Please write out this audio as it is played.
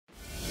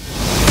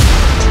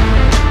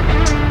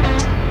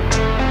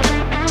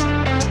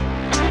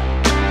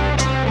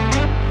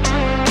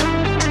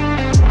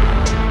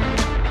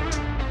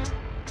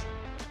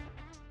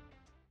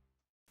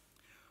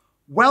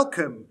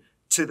Welcome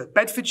to the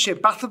Bedfordshire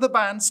Battle of the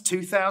Bands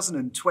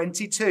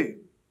 2022.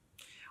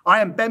 I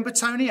am Ben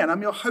Bertoni and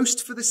I'm your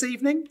host for this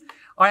evening.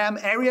 I am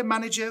area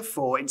manager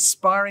for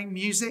Inspiring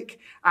Music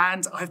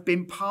and I've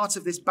been part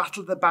of this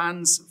Battle of the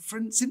Bands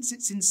since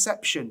its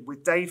inception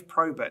with Dave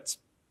Probert.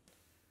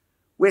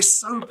 We're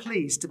so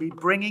pleased to be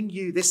bringing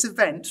you this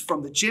event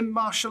from the Jim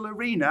Marshall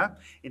Arena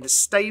in the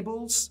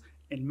Stables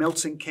in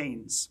Milton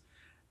Keynes.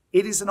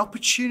 It is an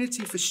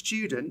opportunity for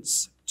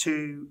students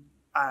to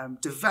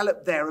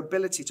develop their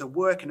ability to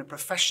work in a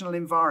professional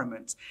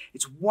environment.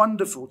 It's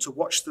wonderful to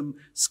watch them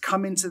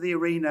come into the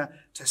arena,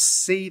 to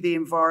see the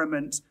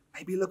environment,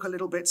 maybe look a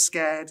little bit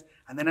scared,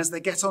 and then as they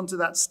get onto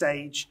that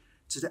stage,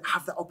 to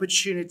have the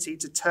opportunity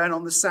to turn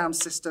on the sound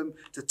system,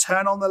 to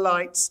turn on the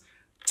lights,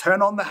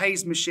 turn on the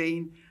haze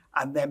machine,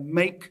 and then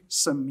make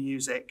some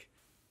music.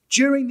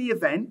 During the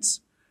event,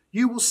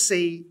 you will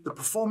see the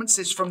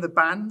performances from the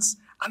bands,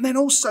 and then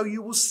also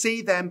you will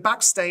see them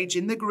backstage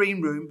in the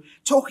green room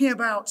talking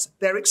about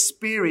their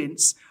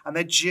experience and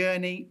their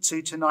journey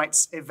to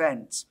tonight's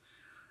event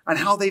and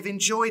how they've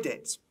enjoyed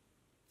it.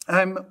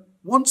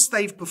 Once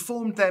they've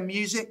performed their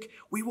music,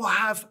 we will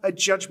have a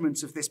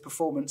judgment of this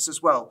performance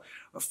as well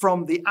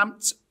from the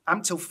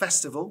Ampthill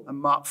Festival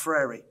and Mark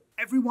Frary.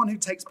 Everyone who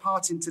takes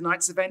part in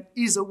tonight's event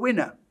is a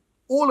winner.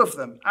 All of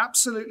them,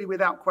 absolutely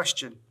without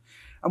question.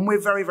 And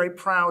we're very, very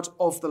proud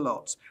of the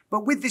lot.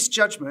 But with this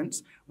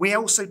judgment, we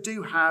also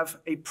do have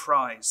a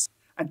prize.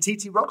 And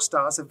TT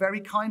Rockstars have very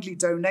kindly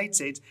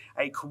donated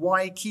a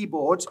Kawaii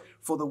keyboard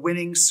for the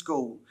winning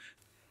school.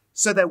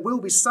 So there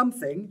will be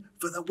something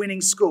for the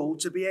winning school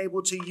to be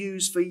able to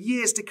use for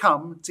years to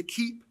come to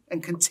keep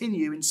and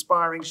continue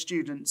inspiring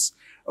students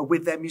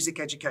with their music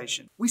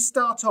education. We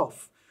start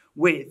off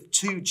with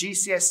 2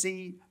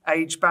 GCSE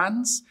age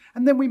bands,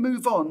 and then we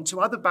move on to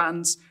other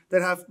bands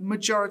that have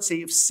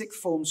majority of sixth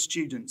form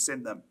students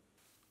in them.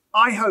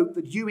 I hope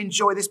that you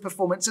enjoy this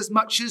performance as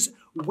much as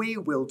we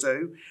will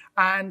do,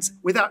 and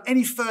without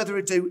any further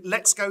ado,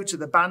 let's go to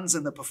the bands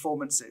and the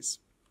performances.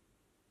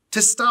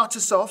 To start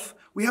us off,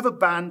 we have a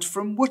band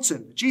from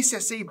Wootton, a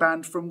GCSE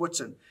band from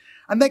Wootton,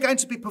 and they're going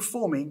to be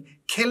performing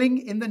Killing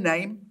in the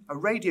Name, a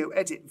radio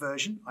edit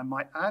version, I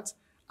might add,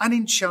 and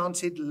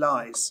Enchanted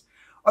Lies.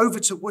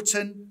 Over to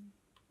Wootton,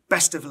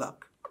 best of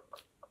luck.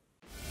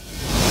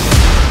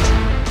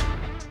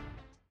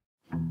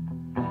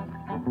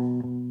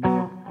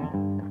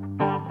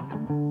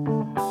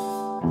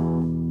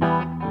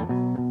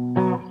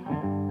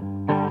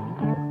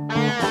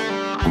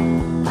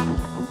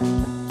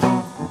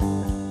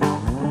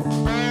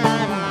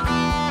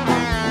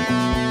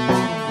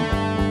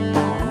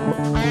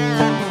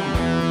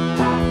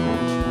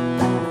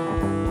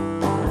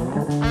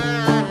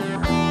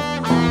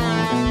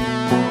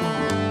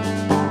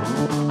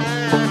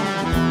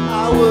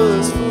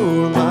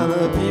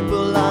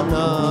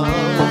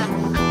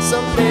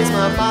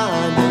 My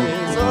mind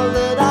is all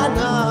that I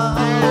know.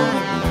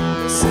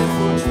 The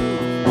simple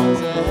truth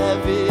was a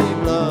heavy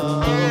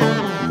blow.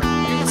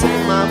 You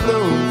take my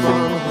bloom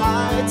from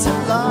high to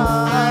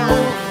low.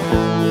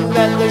 You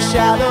let the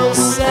shadows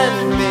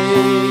send me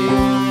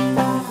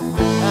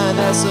an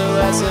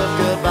SOS of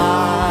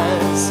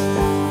goodbyes.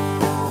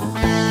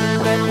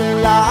 Let the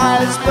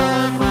lights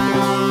burn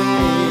through me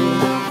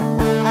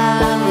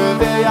and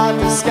reveal your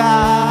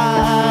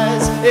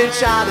disguise.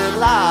 Enchanted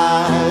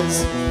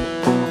lies.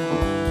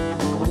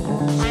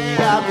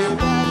 Got me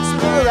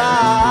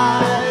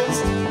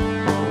mesmerized,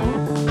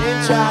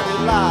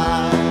 enchanted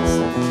lies,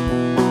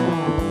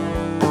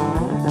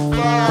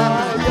 for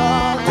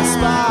your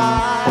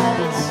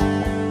despise.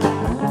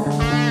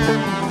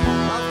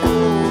 My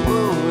full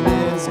moon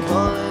is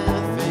calling a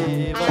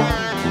fever.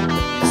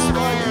 It's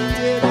what you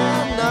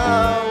didn't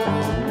know.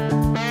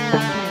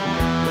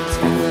 It's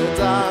in the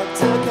dark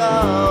to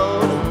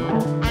cold.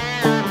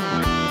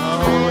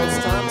 Oh, it's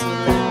time to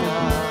let go.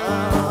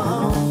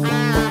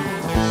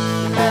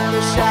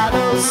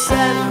 Shadows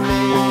send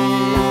me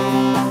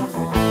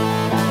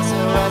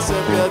SOS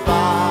of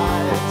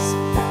goodbyes.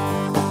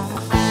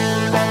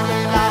 Let the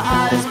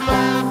lights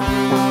burn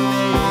through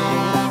me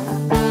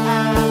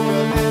and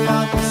reveal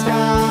your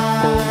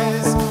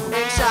disguise.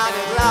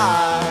 Enchanted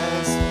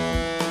lies.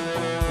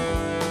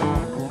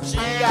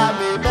 She got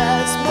me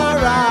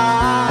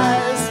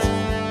mesmerized.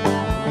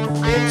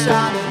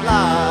 Enchanted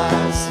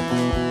lies.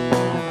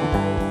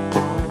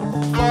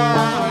 For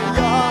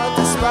your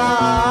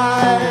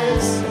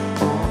despise.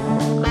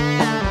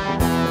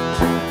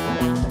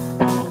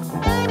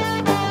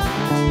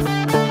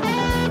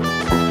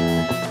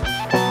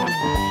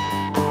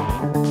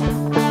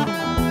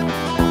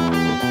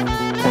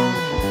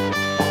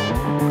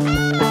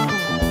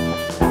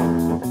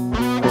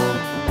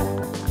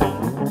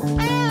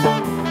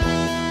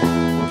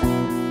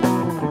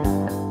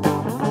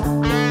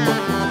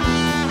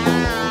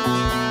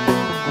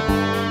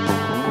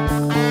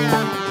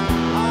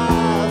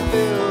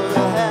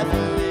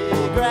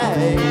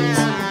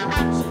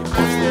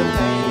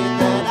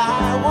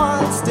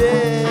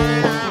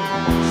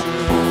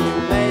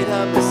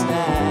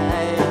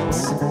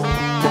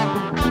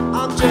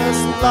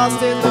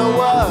 lost in the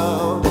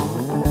world.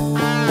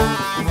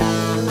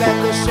 Let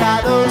the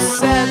shadows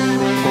set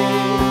me,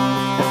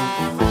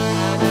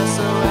 and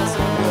SOS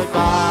and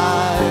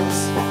goodbyes.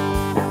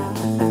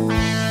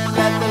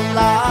 Let the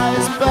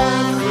lies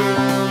burn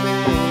through me,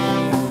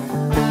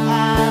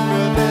 and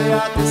reveal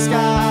your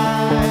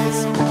disguise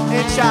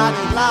in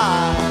shining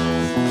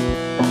lights.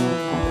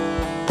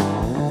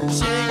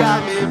 She got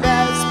me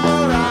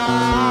mesmerized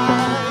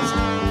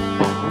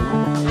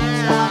in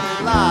shining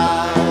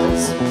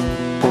lights.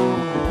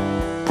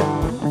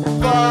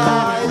 For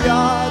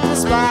your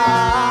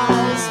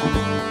despise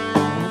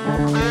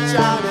in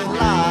shining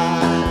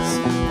lights.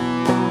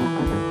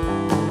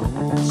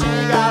 She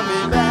got me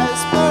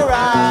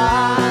mesmerized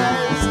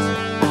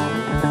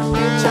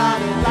in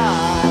shining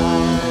lights.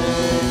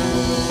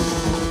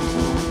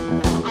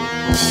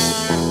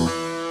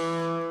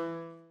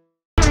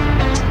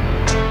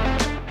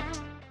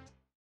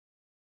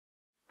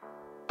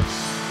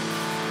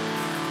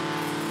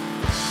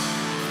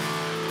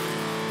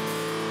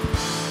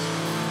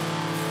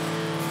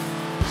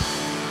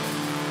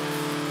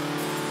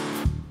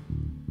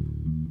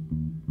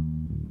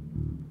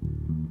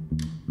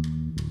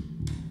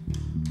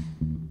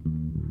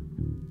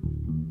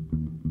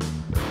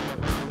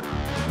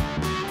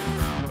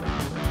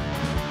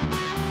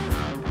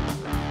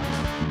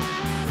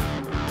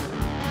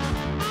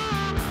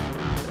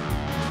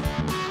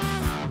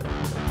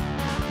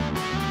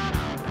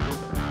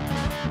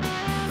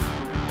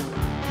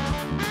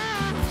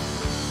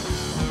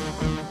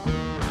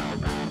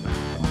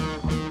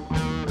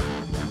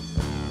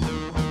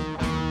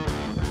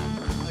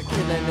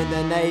 Killing in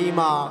the name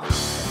of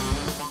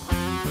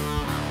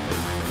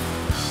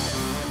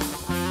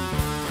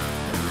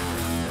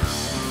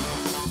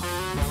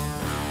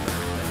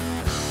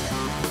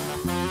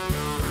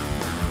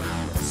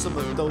some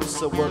of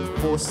those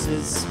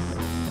workforces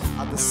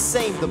are the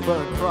same that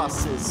burn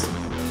crosses.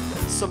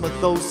 Some of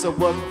those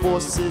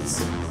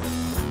workforces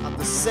are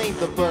the same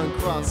that burn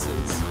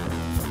crosses.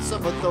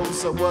 Some of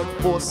those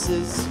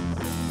workforces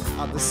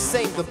are the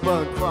same that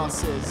burn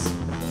crosses.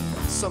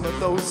 Some of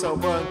those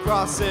burn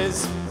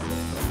crosses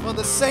are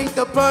the same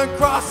that burn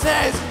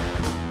crosses.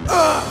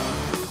 A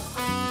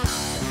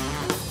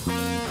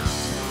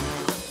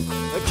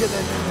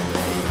killing in the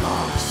name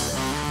of.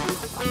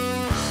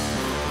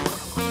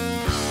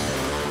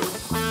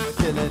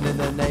 Killing in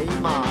the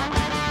name of.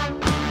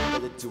 Now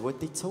they do what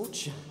they told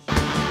you.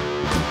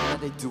 Now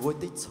they do what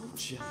they told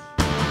you.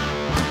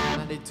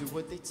 Now they do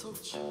what they told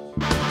you.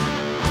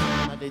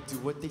 Now they do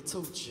what they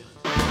told you.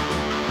 Now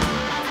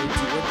they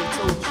do what they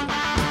told you.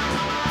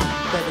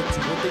 Better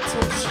do what they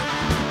told you.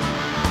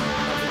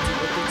 Now they do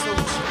what they told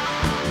you.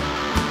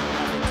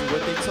 Now they do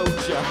what they told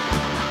you.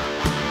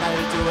 Now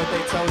they do what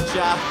they told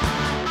you.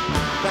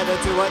 Better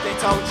do what they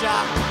told you.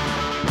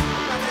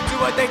 Now they do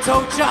what they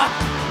told you.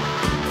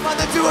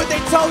 Mother, do what they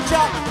told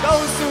ya.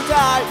 Those who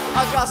die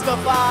are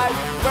justified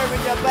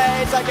wearing your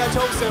beige like a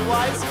chosen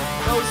ones.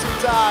 Those who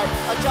die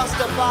are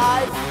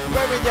justified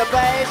wearing your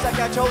beige like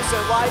a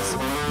chosen ones.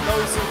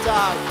 Those who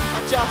die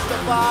are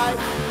justified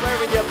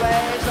wearing your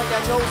beige like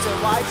a chosen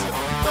ones.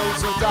 Those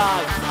who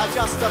die are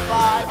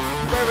justified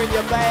wearing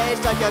your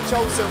beige like a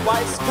chosen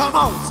ones. Come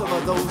on, some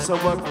of those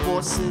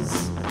workforces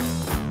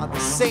are the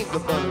same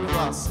that burn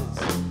crosses.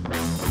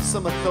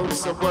 Some of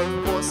those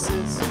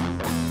workforces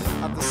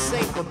are the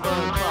same that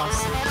burn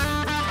crosses.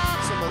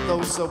 Some of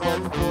those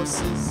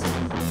workforces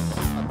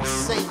are the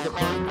same that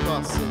burn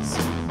crosses.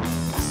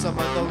 Some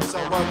of those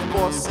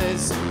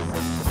workforces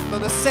are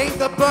the same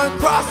that burn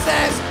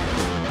crosses.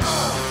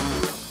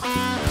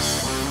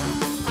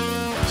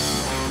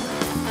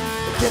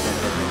 Killing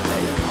in the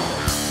name of.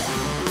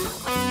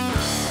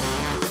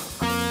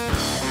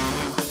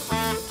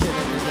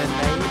 Killing in the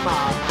name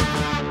of.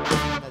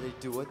 Now they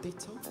do what they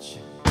told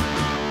you.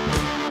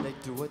 Now they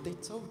do what they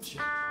told you.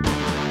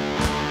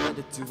 Now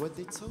they do what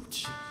they told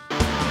you.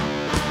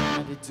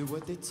 Now they do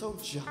what they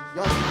told you.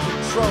 You're under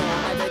control.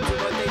 Now they do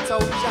what they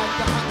told you. You're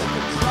under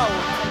control.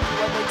 Now they do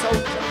what they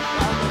told you.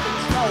 You're under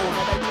control.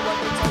 Now they do what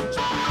they told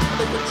you.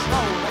 Under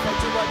control. Now they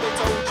do what they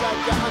told you.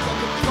 You're under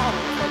control.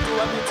 Now they do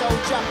what they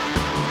told you.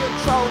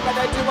 Control. Now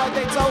they do what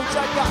they told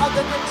you. You're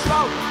under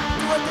control.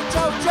 Do what they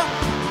told you.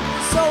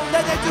 So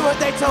then they do what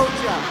they told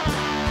you.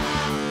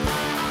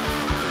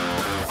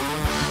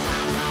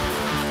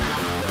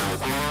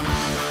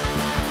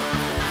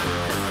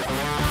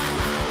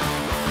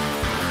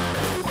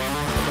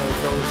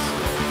 Those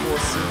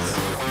forces,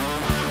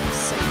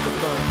 same the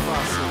burn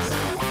crosses.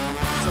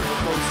 Some of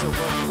those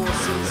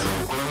forces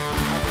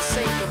are the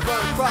same the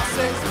burn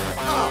crosses.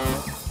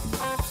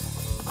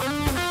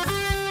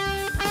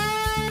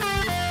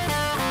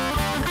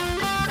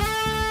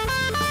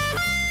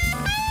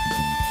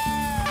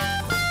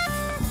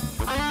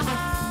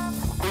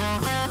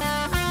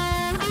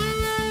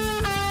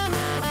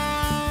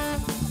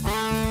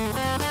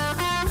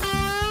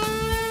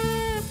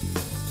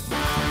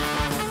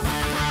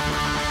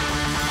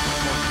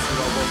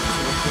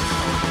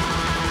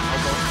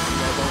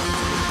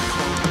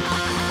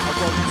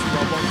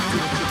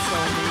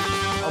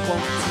 I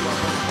want to,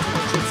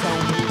 what you tell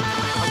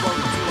me.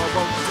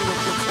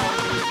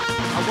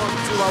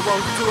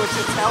 do what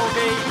you tell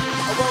me.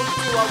 I won't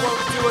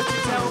do what you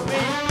tell me.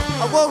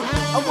 I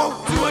won't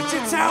do what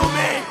you tell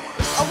me.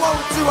 I won't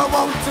do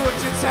what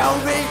you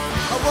tell me.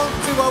 I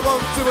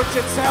won't do what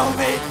you tell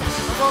me.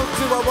 I won't do what you tell me.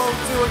 I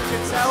won't do what you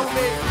tell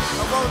me.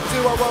 I won't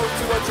do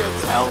what you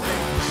tell me.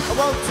 I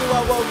won't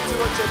do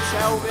what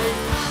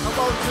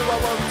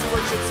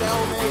you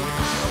tell me.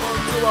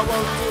 I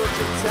won't do what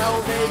you tell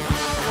me.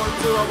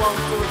 I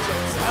won't do what you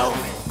tell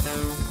me.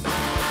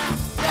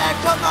 Yeah,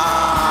 come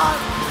on!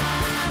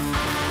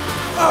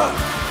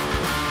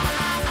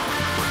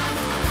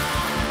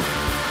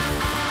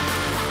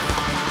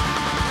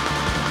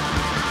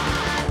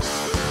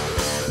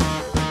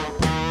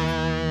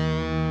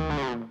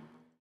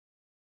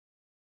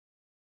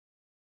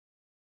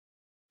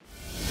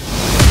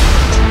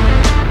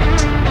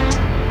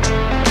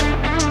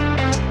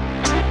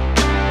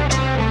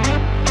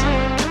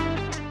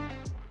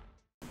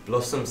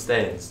 Blossom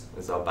Stains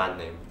is our band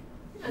name.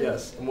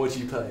 Yes, and what do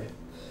you play?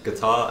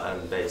 Guitar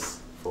and bass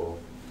for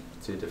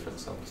 2 different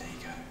songs. There you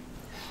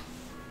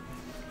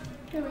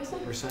Go,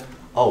 Risa.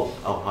 Oh,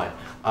 hi.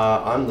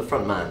 I'm the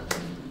front man,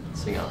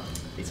 singer,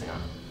 lead singer.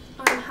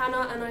 I'm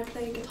Hannah and I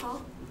play guitar.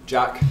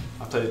 Jack,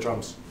 I play the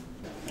drums.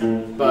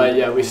 But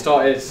yeah, we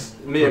started,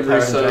 me and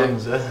Russo,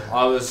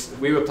 Drums,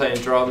 we were playing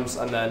drums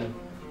and then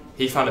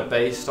he found a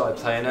bass, started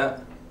playing it.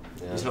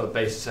 Yeah. He's not a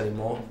bassist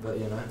anymore, but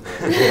you know,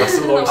 that's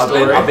a long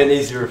story. I've been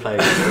easy to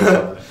replace.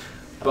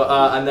 But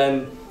and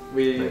then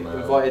we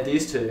invited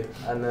these two,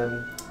 and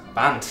then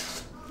band.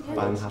 Yeah.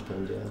 Band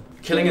happened, yeah.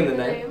 Killing in the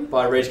Name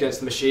by Rage Against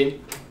the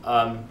Machine.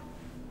 Yeah.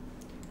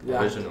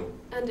 Original.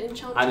 And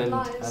Enchanted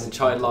Lies. And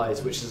Enchanted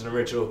Lies, which is an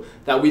original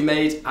that we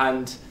made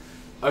and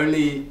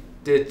only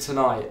did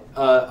tonight.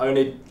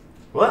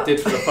 Did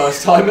for the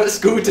first time at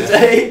school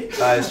today.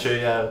 That is true,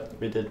 yeah.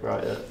 We did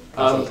write it.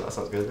 That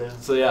sounds good, yeah.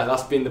 So yeah,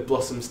 that's been the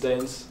Blossom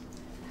Stains.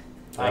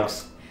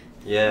 Thanks.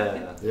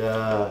 Yeah.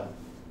 Yeah.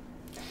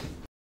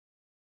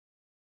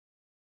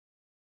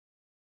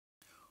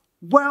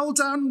 Well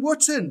done,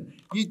 Wootton.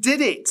 You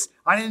did it.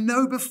 I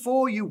know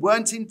before you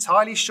weren't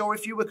entirely sure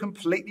if you were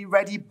completely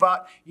ready,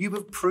 but you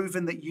have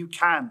proven that you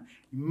can.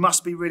 You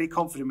must be really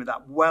confident with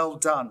that. Well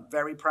done.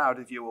 Very proud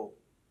of you all.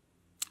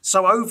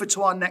 So over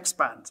to our next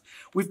band.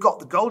 We've got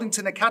the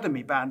Goldington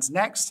Academy Band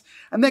next,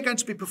 and they're going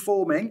to be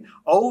performing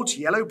Old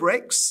Yellow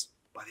Bricks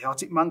by the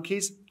Arctic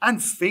Monkeys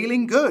and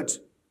Feeling Good.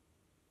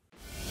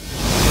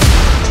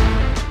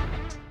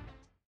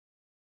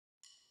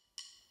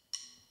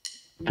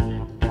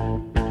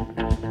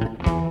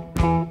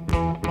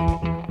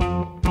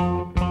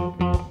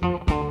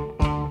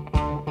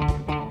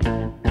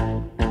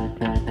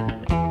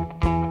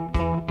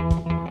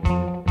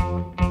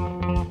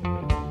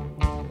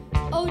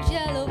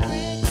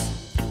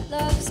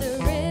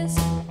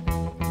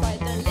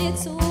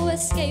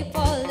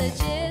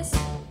 Escapologist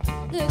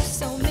looks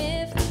so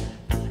miffed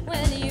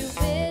when you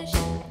wish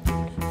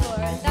for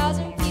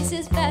 1,000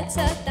 pieces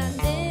better than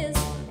this.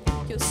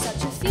 You're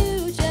such a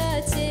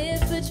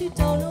fugitive, but you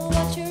don't know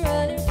what you're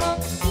running from.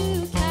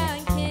 You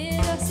can't kid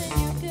us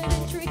and you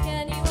couldn't trick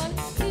anyone.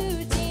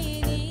 You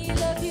teeny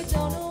love, you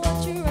don't know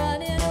what you're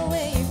running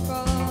away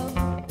from.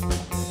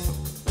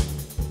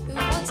 Who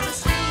wants to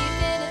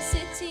sleep in a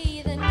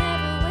city that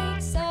never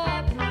wakes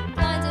up,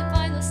 blinded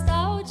by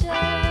nostalgia?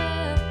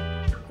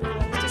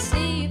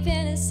 Sleep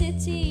in a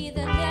city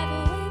that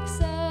never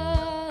wakes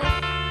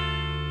up.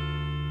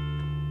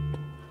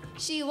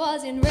 She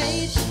was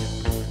enraged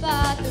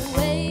by the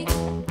way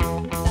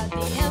that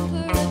the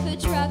emperor put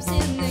traps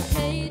in the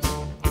cage,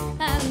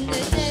 and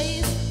the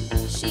days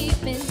she'd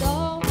been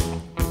dull,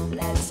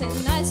 let's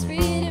in nice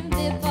reading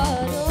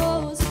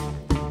vibratos.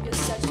 You're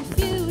such a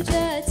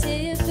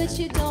fugitive, but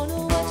you don't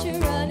know what you're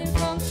running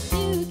from.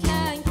 You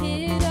can't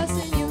kid us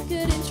and you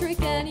couldn't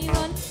trick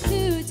anyone.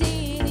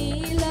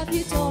 Houdini, love,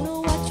 you don't know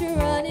what you're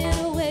running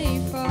away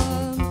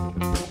from.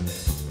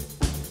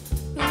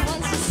 Who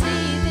wants to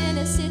sleep in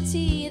a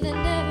city that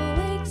never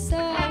wakes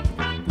up,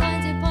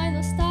 blinded by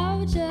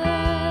nostalgia?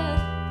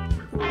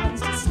 Who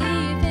wants to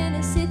sleep in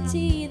a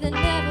city that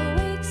never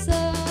wakes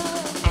up?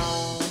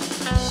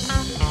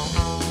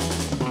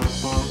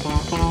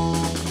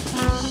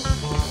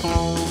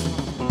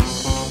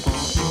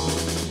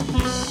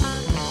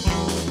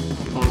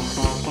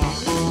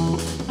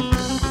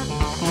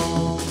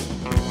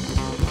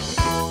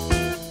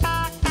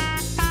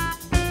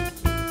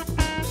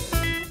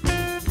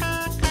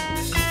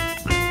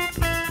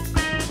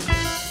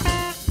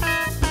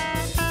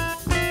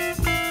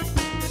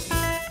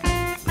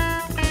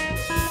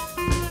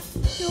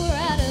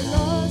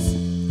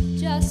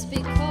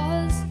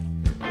 Because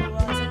it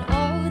wasn't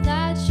all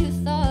that you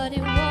thought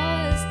it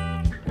was.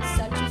 You're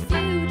such a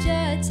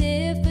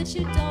fugitive, but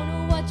you don't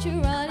know what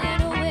you're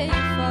running away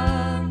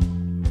from.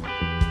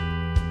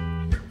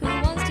 Who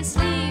wants to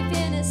sleep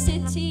in a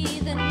city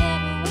that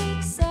never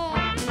wakes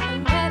up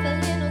and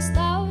revel in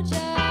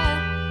nostalgia?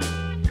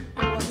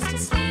 Who wants to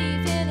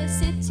sleep in a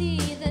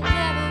city that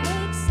never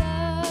wakes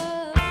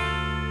up?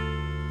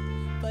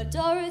 But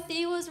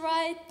Dorothy was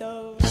right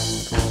though.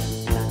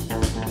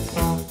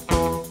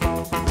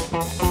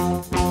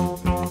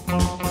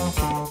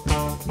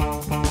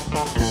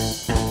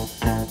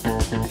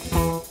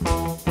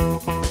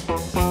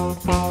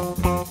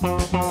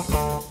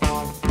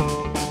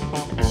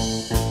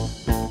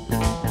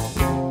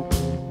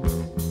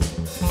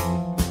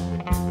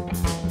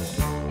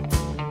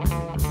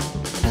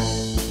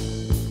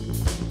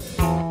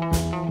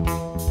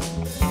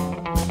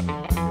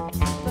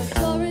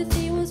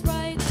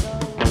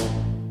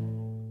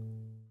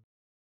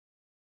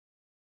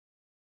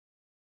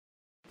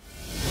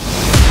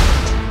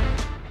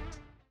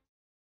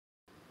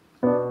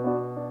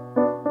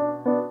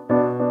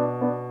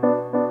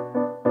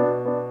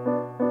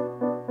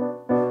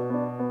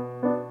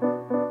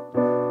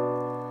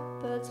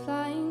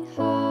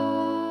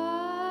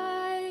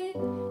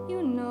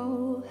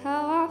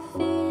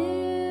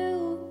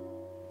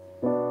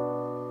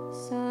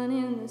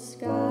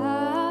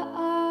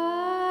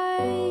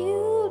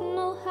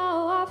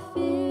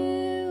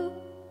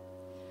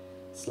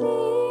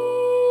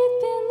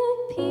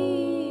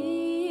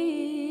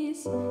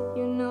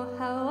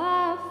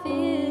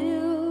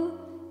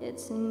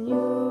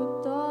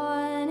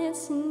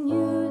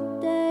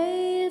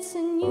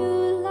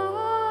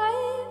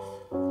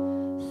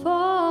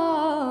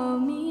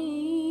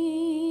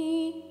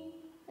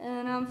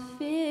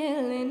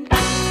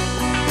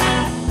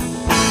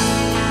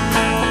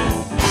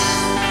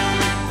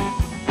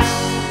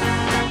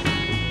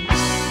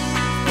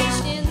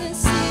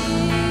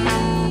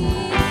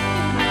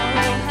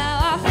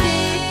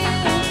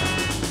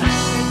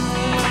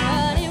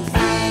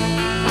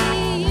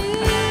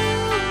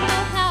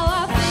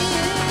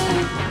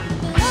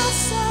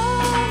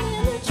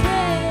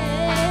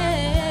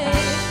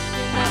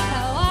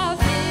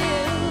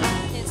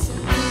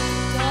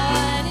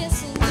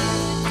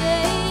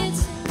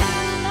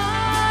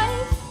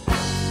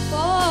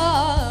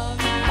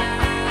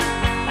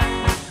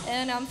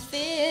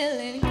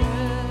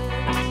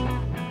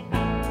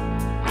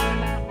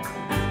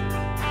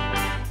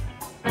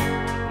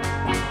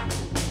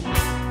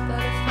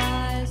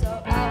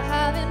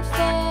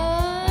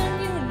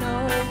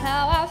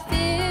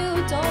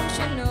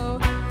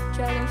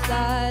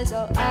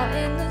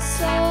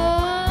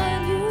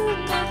 sun. You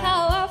know how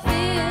I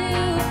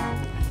feel.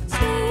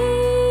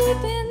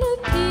 Sleep in the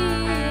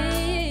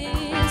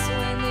peace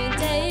when the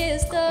day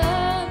is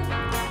done,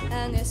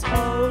 and this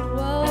old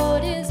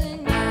world is a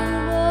new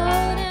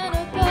world and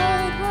a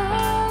bold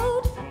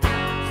world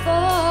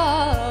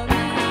for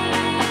me.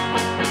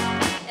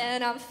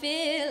 And I'm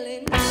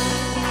feeling.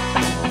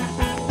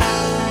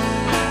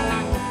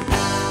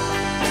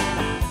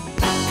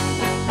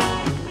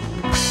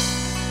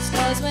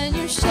 Cause when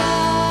you shine,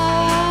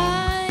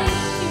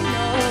 you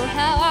know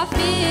how I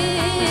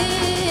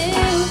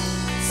feel.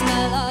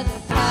 Smell of the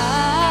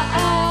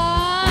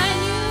pine,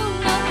 you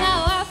know how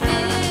I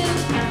feel.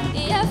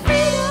 Yeah,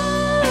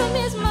 freedom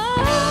is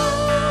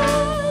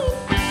mine,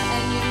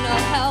 and you know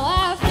how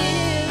I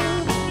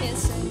feel.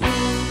 It's a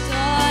new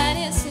dawn,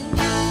 it's a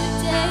new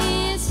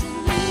day, it's a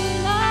new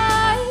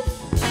life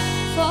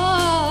for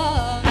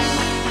me.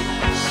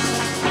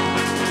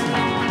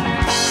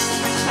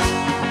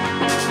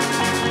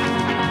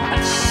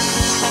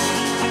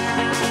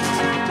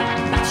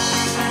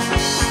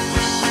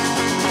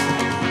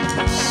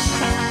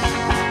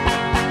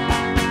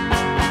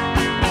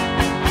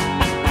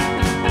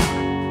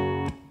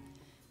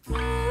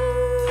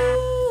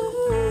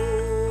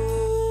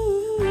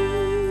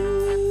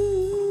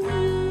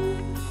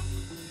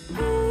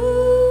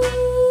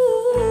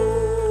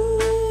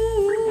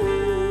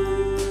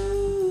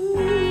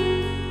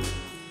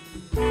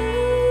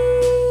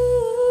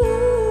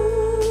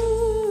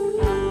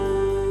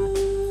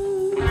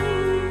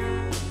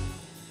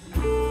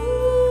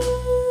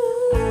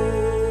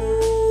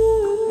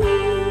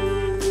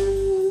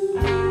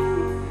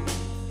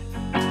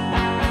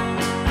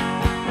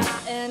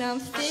 And I'm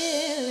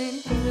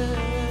feeling good.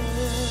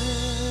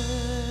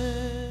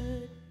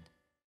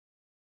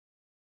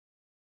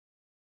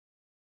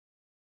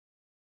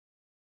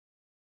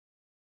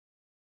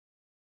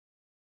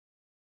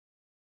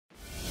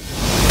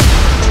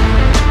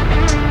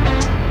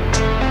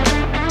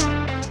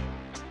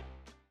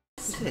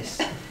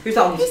 Who's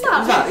that? Who's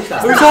that? Who's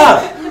that? Who's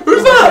that?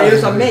 Who's that? It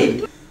looks like me.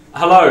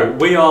 Hello,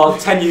 we are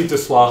Tenue de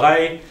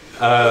Soirée.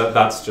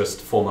 That's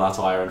just formal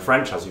attire in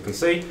French, as you can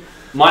see.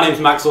 My name's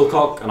Max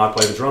Alcock, and I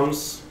play the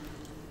drums.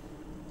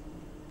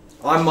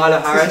 I'm Milo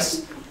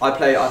Harris. I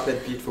play the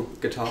beautiful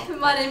guitar.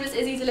 My name is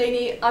Izzy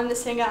Delaney. I'm the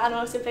singer and I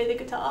also play the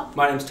guitar.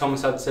 My name's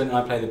Thomas Hudson, and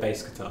I play the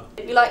bass guitar.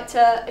 We like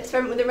to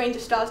experiment with a range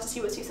of styles to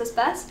see what suits us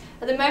best.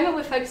 At the moment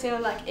we're focusing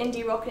on like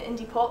indie rock and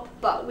indie pop,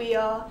 but we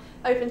are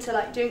open to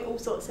like doing all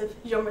sorts of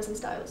genres and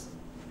styles.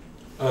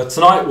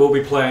 Tonight we'll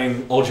be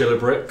playing Old Yellow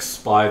Bricks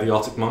by the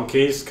Arctic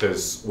Monkeys,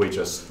 because we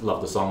just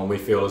love the song and we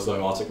feel as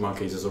though Arctic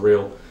Monkeys is a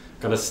real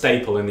kind of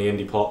staple in the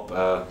indie pop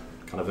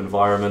kind of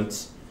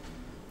environment.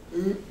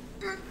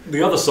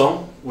 The other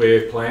song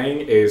we're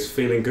playing is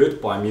Feeling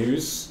Good by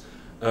Muse.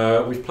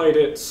 We've played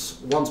it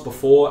once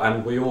before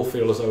and we all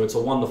feel as though it's a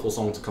wonderful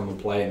song to come and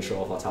play and show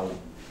off our talent.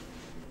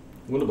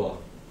 Wunderbar.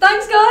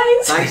 Thanks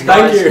guys! Thanks,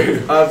 Thank guys. you.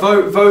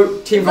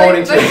 Vote Team Vote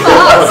Goldington. for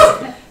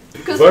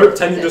us! Vote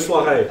Tenue de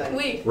Soirée.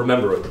 We.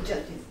 Remember it.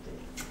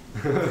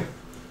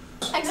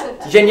 Excellent.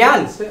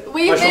 Génial.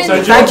 We've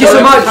been. Thank you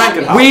so much.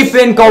 Frankenhouse. We've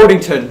been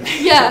Goldington.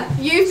 Yeah,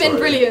 you've been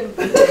Sorry. brilliant.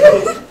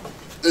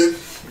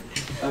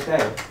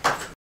 Okay.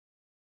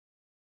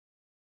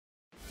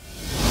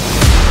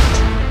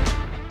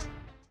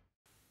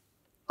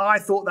 I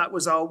thought that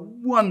was a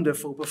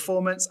wonderful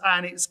performance,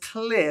 and it's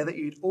clear that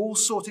you'd all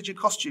sorted your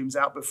costumes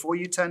out before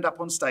you turned up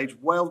on stage.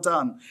 Well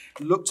done.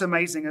 Looked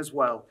amazing as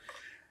well.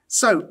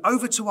 So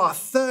over to our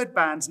third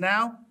band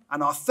now,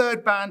 and our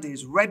third band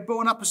is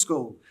Redbourne Upper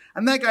School,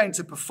 and they're going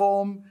to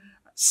perform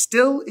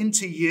Still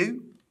Into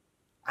You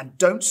and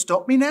Don't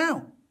Stop Me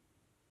Now.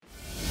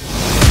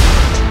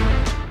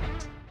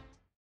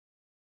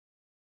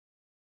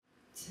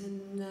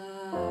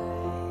 Tonight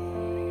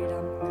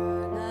I'm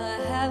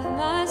gonna have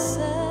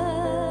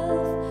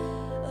myself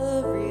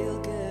a real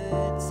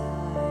good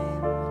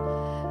time.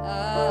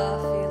 I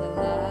feel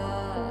alive,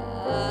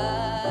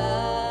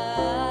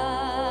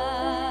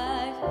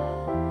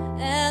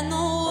 and the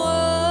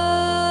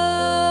world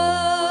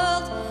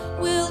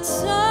will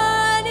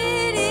turn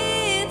it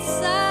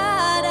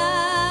inside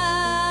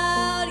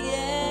out.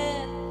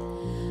 Yeah,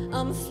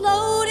 I'm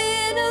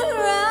floating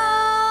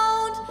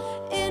around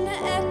in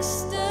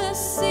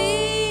ecstasy,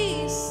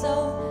 so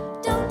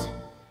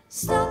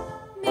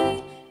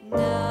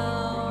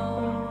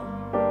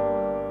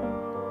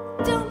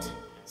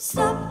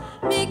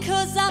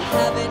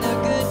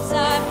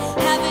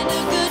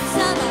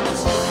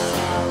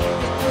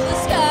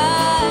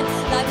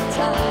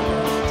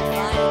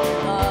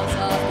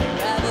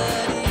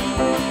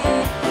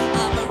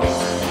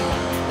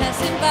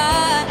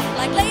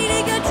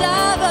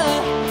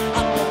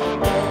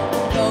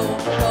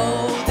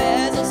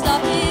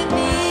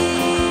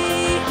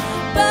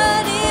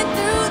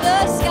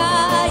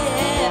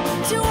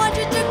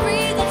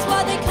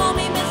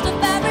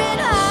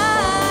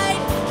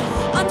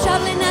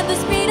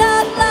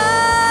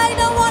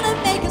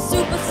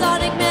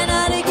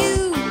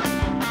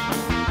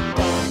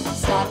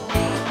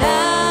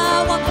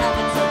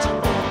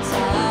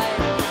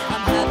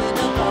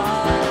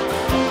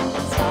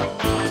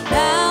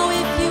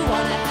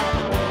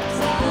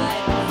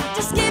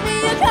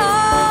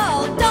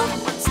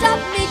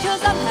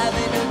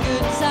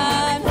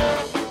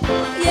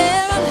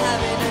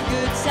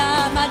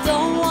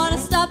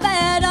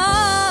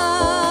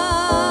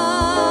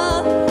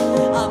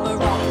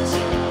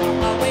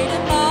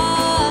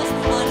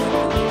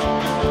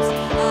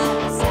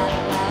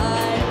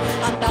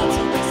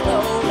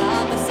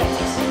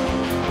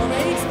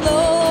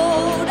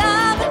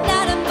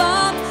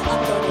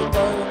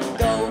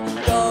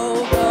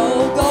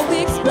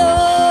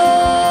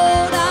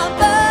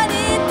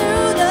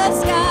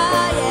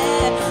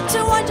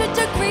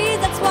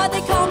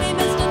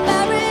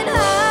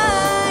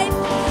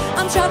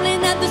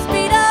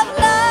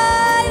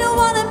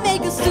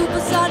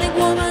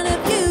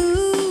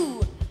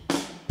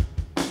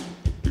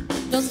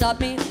stop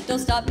me, don't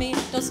stop me,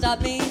 don't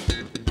stop me.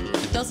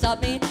 Don't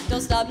stop me,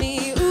 don't stop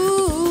me,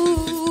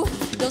 ooh.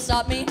 Don't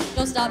stop me,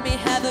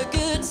 have a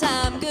good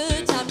time,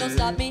 don't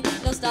stop me,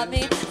 don't stop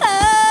me,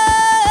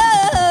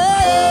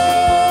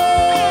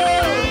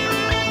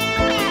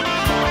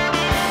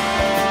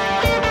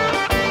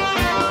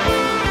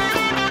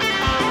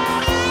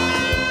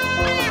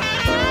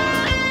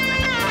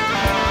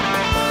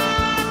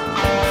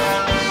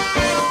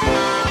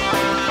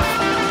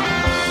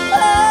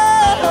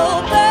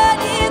 oh,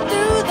 burning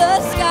through the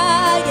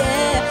sky,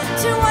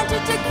 yeah,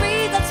 200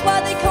 degrees, that's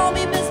why they call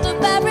me Mr.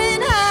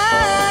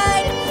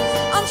 Fahrenheit.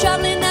 I'm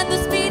traveling at the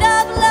speed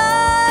of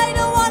light.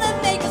 I wanna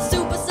make a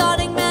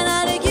supersonic man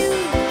out of you.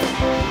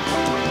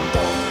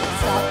 Don't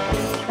stop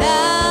me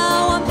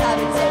now. I'm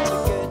having such a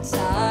good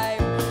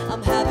time.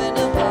 I'm having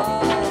a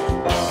ball.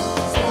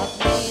 Stop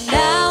me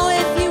now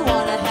if you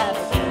wanna have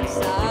a good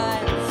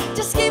time.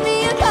 Just give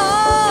me a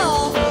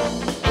call.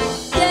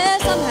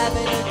 Yes, I'm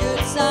having a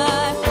good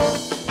time.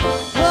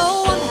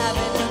 Oh, I'm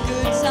having a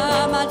good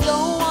time. I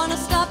don't wanna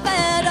stop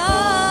at all.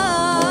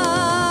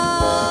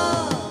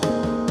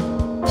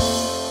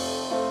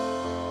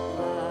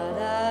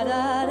 La da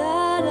da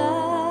da da,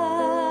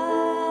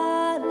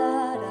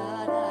 la da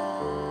da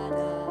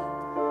da,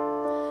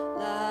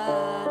 la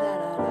da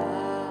da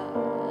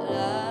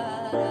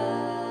da,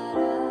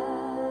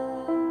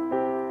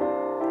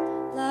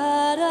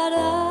 la da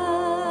da.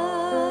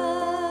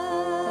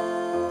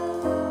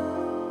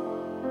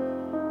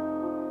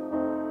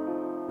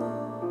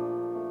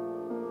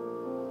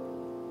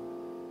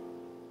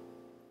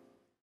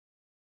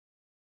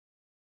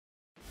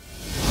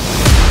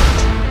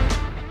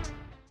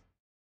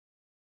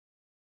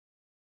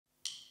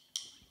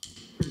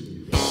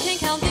 Can't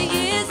count the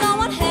years on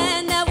one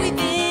hand that we've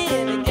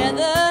been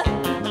together.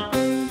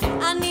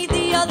 I need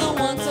the other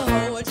one to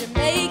hold you,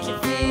 make you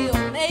feel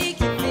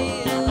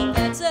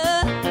better.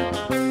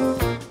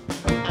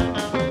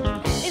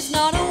 It's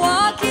not a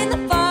walk in the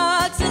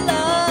park to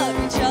love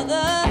each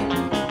other,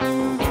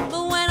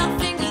 but when our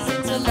fingers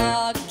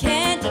interlock,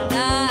 can't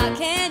deny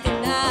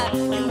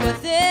you're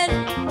worth it.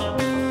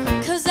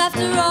 'Cause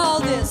after all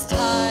this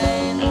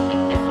time,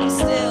 I'm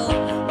still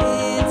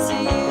into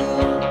you.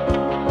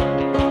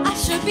 I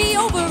should be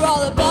over all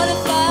the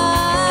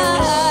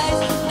butterflies,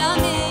 and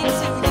I'm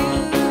into you.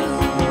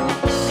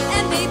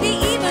 And maybe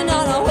even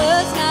on our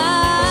worst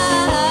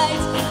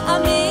nights,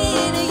 I'm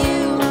into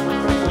you.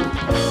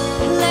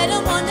 Let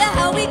them wonder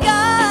how we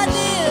got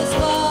this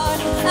far.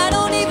 I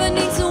don't even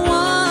need to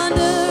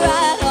wonder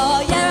at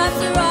all. Yeah,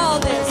 after all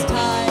this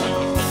time,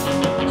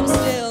 I'm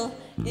still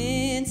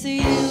into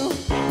you.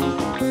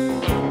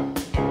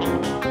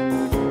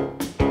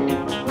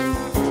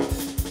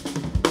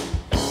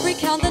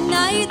 Recount the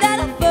night that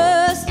I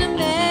first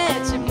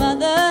met your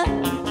mother,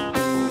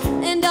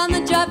 and on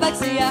the drive back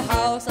to your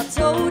house, I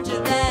told you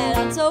that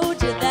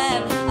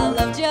I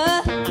loved you.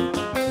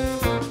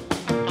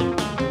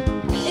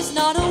 It's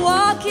not a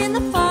walk in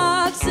the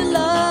park to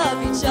love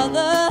each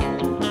other,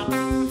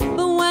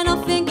 but when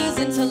our fingers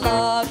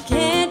interlock,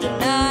 can't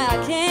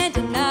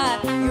deny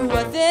you're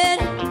worth it.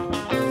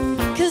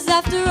 'Cause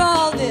after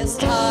all this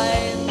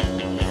time,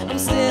 I'm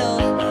still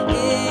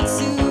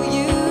into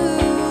you.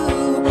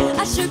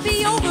 I should be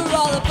over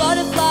all the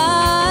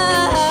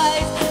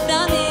butterflies, and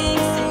I'm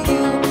into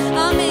you,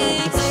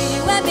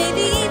 and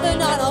maybe even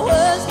on our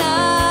worst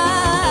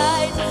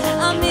nights,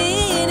 I'm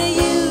into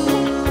you.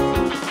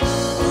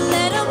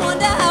 Let them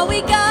wonder how we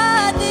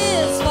got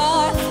this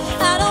far.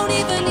 I don't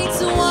even need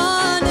to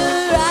wonder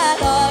at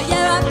all.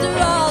 Yeah, after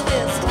all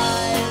this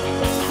time,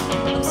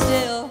 I'm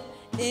still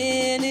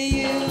into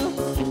you.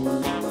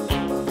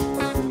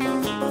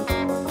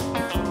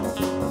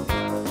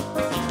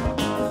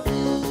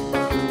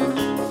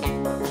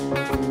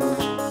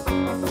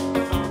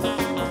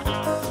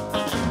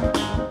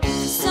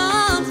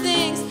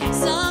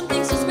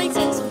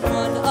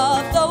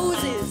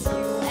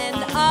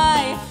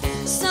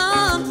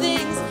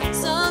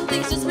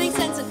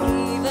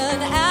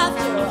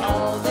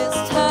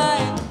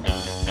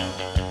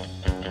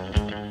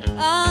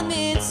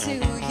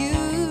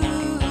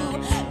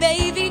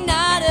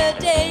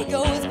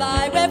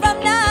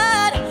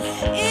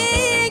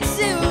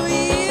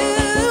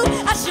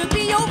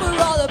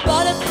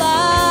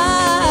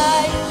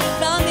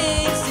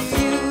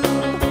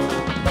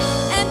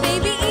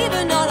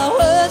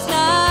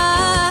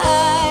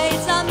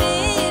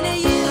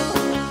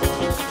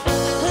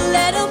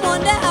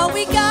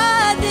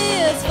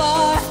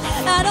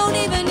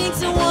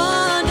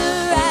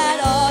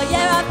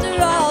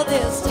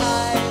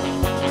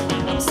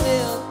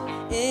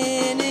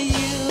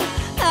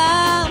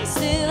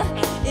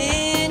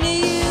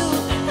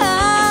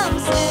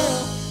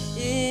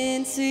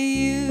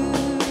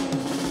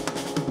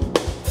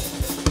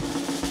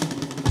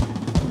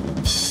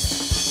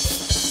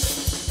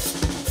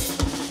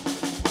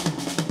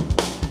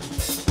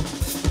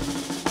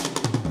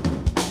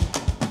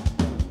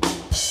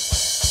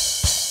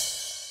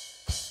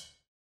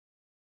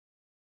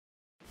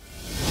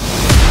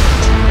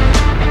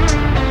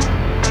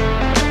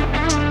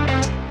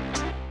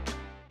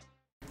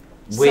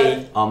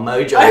 are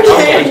Mojo.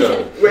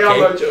 Okay. We are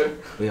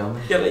Mojo. We are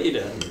Mojo. Yeah, let you do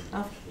it.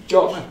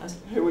 Josh,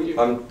 who are you?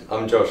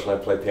 I'm Josh and I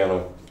play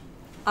piano.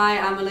 I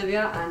am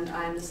Olivia and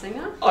I am the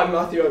singer. I'm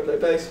Matthew, I play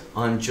bass.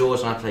 I'm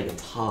George and I play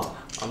guitar.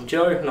 I'm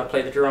Joe and I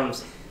play the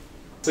drums.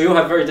 We all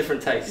have very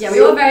different tastes. Yeah,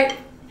 we all very...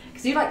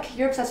 Because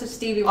you're obsessed with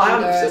Stevie I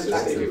Wonder. am obsessed with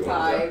Jackson Stevie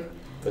Wonder.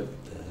 5.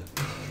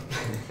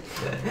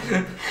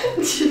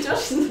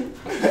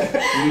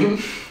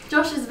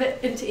 Josh is a bit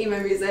into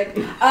emo music.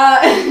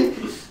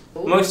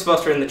 Most of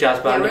us are in the jazz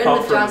band, we're in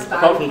apart the from jazz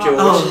band, apart from George.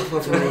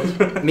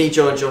 Oh, me,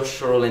 Joe and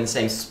Josh are all in the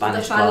same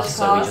Spanish Spanish class,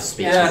 so we class, just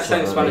speak yeah. to Yeah, each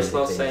same other. Spanish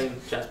class, basically.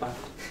 same jazz band.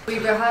 We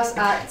rehearse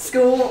at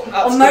school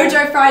At on school.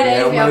 Mojo Fridays.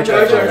 Yeah, we have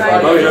Mojo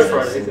Fridays. Mojo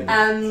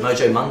Fridays.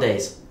 Mojo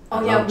Mondays.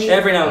 Oh yeah, we,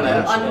 Every now and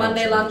then. on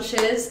Monday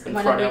lunches, And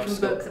whenever Friday we after can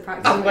school. book the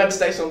practice. And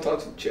Wednesday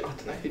sometimes. I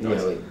don't know who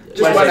knows.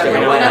 Just Wednesday whenever. every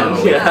now and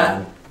then.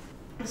 Yeah.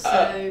 Yeah.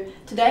 So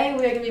today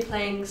we're going to be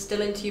playing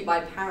 "Still Into You" by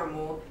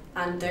Paramore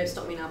and "Don't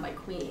Stop Me Now" by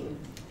Queen.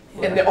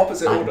 In the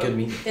opposite And order. good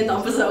music. In the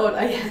opposite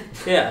order, yeah.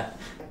 Yeah.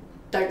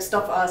 Don't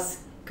Stop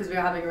Us because we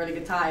were having a really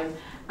good time.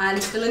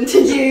 And "Still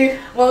Into You."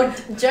 Well,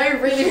 Joe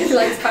really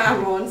likes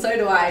Paramore, and so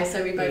do I.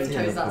 So we both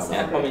chose that song.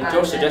 Yeah, I mean, And,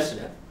 Josh suggested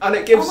it. And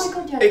it gives Oh my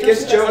God, yeah, it Josh gives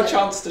Joe a suggested it.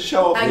 chance to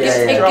show off And his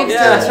it drum. gives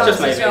Yeah, Joe a chance just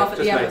to maybe, show off at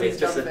just the end of maybe, his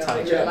just drum a fill. tiny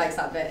He bit. really likes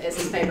that bit. It's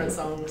his favourite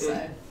song.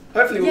 So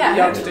Hopefully we'll Yeah,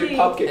 be able to do hopefully-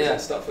 pub gigs Yeah.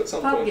 and stuff at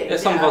some Pub point. gigs. Yeah,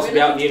 some of Yeah, us will be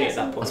we're out looking of uni to at get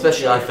that point.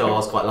 Especially I feel I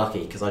was quite lucky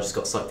because I just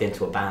got sucked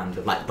into a band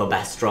with like the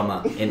best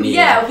drummer in the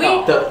Yeah,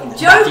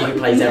 Matthew who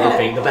plays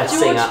everything, the best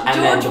singer,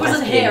 and then the George best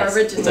wasn't here pianist.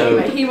 originally, So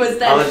but he was I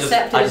then was just,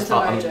 accepted I just into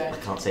thought, I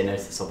Mojo. can't say no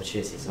to this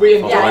opportunity. So We I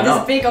thought, enjoyed why Yeah, not?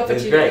 this big It was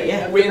opportunity. great,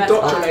 yeah. We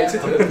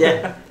indoctrinated him.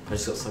 Yeah, I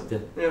just got sucked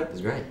in. Yeah. It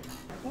was great.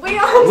 We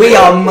are. We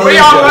are Mojo. We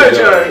are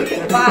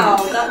Mojo!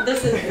 Wow,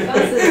 this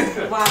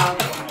is wow.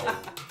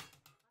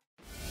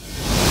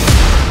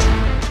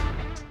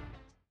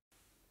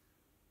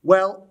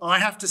 Well, I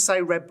have to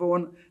say,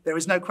 Redbourne, there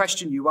is no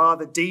question you are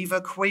the diva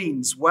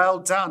queens. Well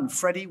done.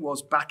 Freddie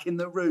was back in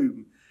the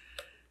room.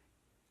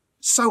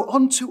 So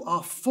on to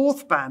our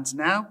fourth band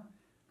now,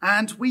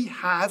 and we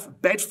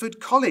have Bedford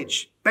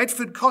College.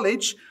 Bedford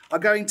College are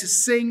going to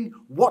sing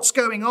What's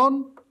Going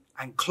On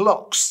and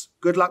Clocks.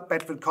 Good luck,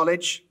 Bedford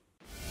College.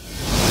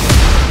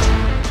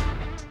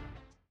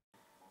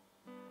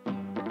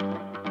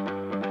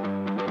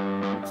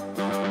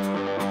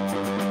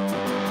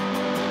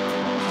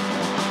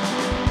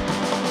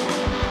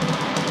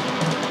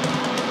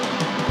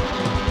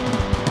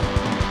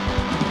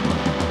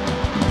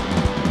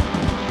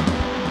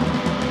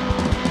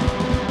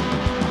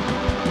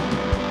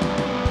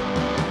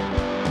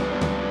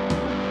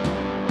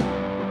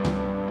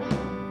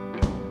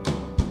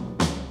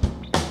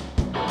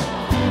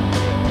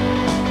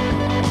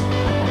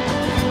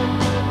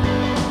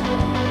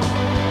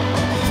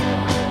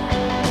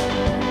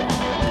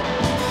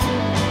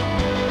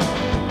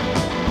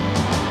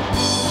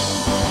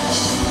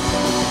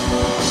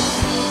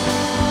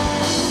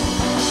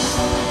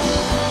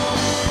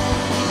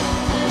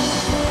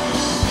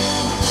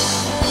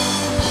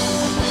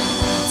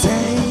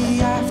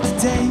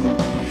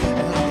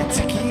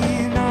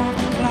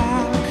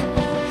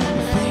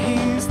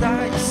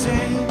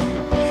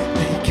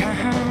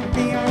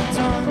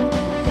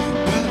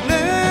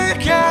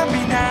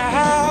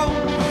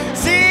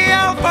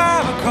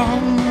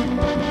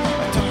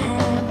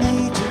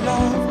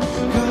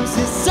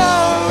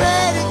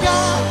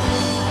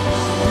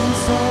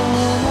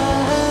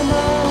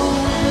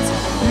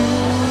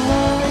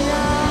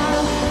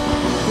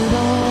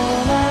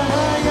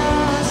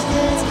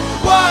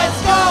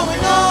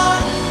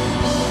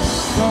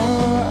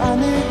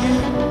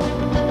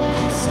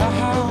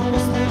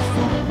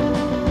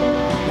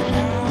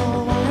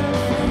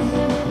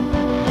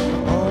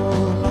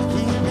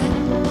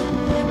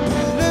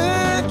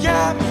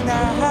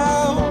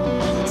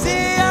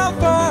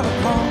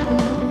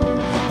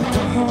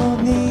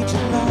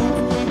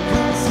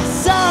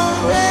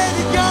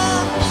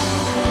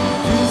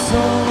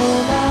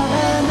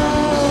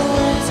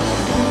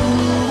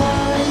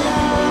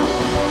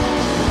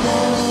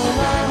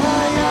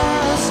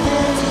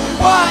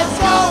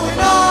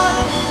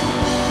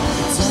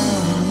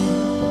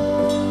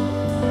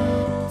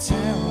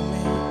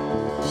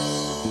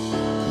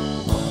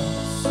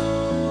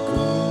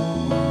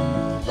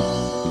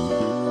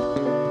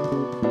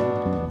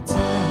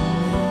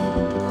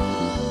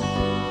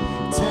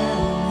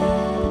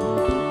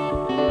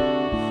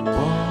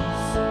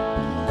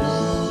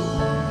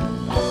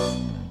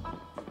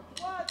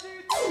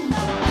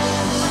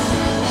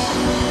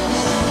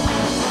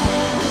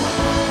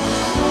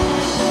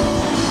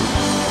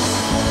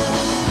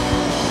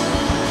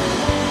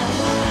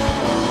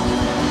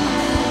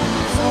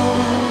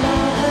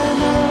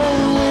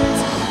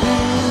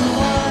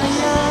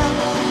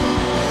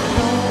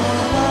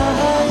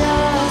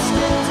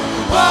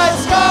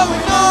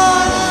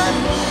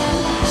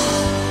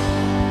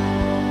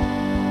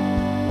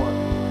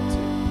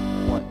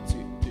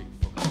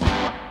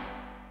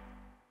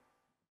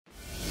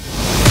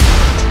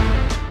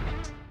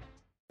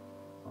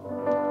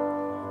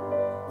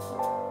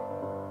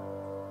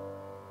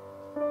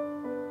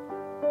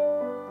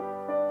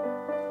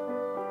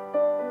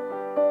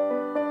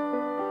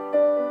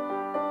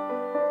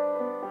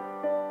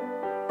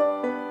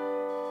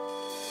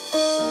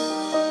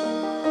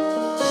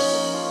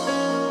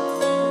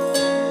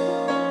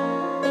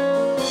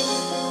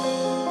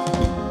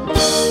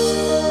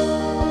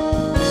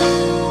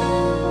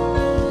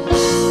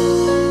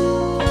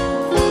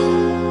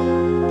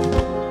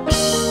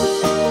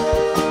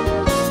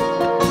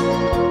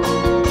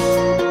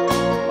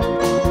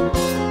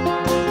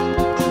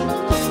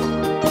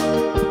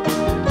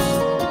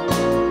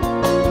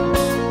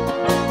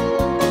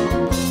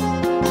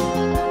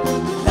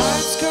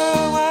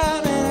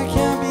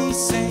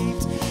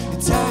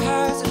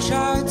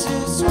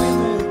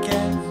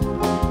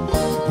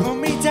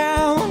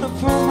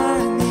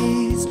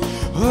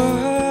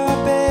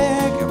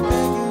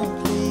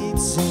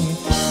 singing.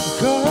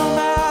 Come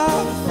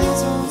out,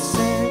 things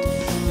unsaid.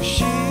 The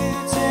shit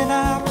and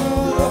I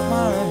pull up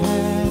my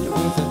head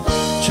with a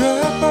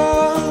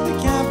trouble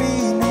that can't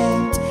be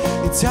named.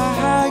 The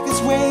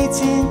tiger's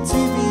waiting to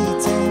be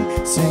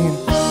tamed, singing.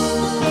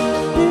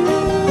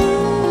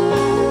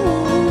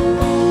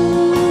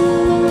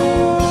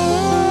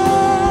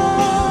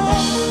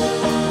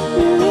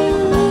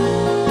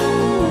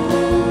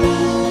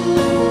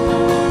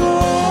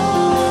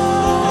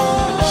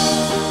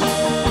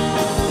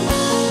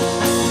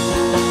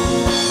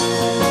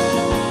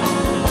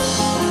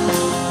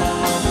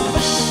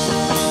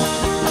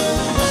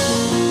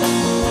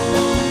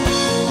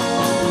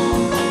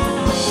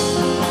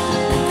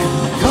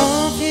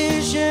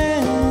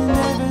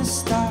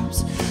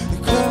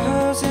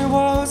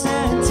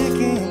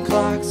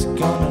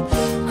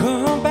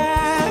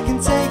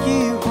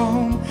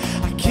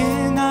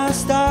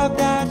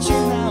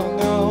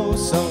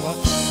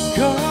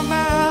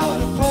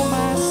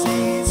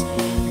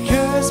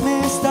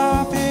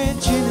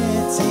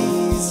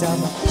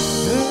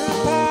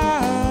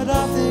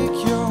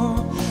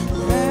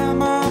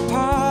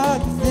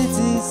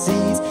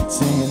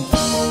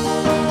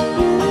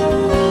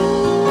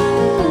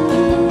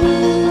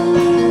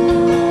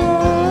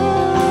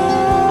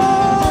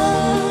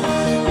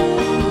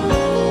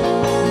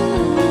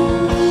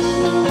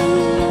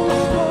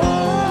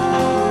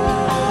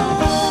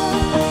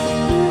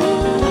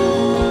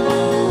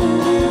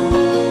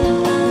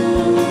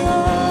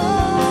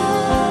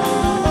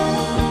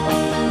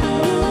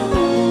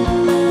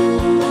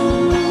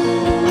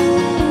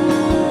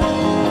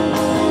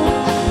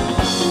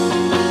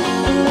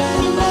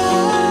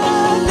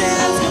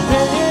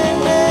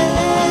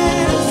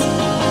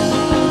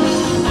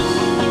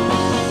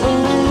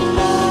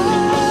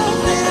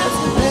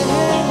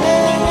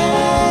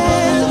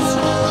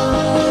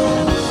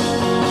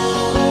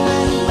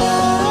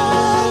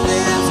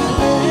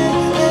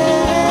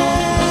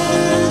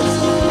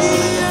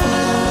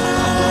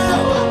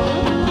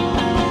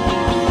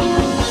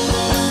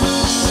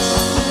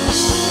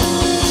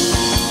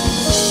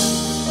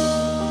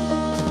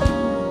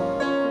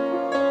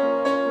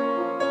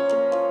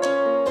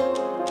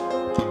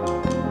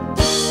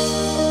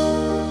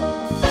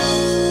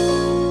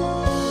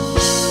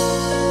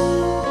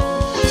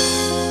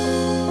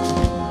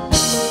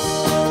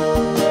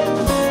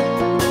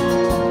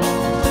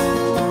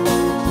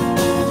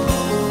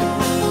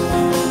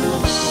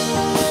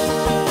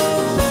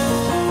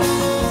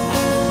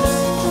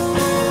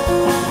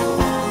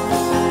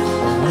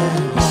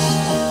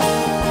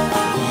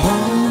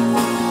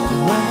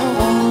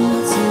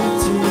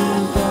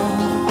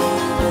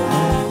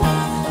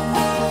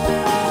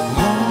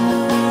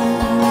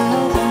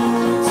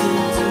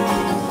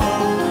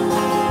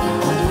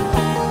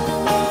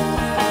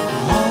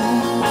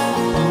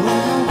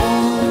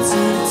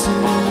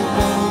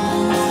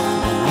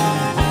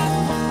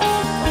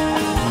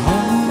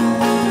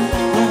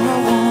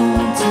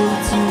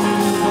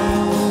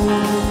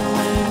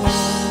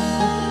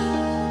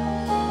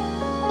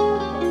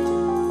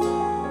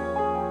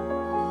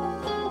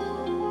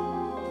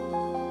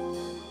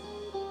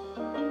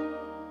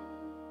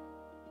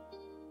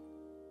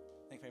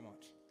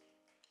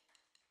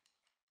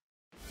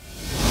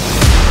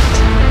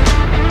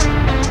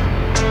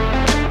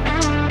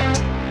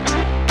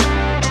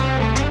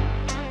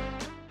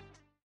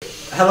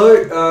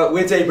 Hello,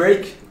 we're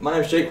Daybreak. My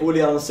name's Jake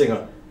Woolley, I'm the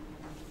singer.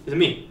 Is it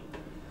me?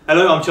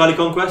 Hello, I'm Charlie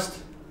Conquest.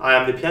 I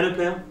am the piano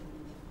player.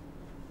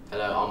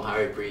 Hello, I'm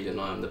Harry Breed and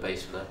I am the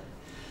bass player.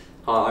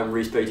 Hi, I'm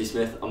Reese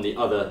Beatty-Smith. I'm the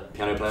other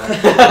piano player.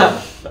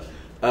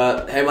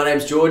 Hey, my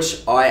name's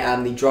George. I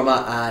am the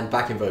drummer and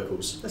backing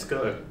vocals. Let's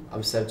go.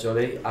 I'm Seb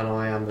Jolly and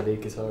I am the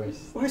lead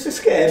guitarist. Why are you so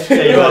scared?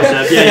 Yeah, you are,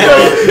 Seb. Yeah, you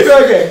are.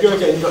 Go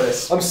again, you got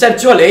this. I'm Seb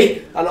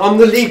Jolly and I'm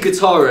the lead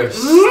guitarist.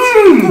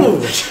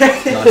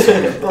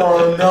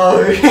 Oh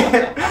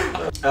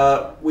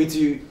no. We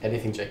do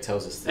anything Jake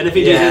tells us to.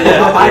 Anything Jake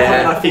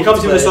yeah. He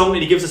comes in with a song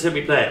and he gives us it,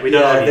 we play it. We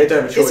don't argue. They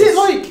don't have a choice. Is it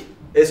like...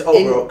 It's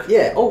alt rock.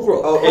 Yeah, alt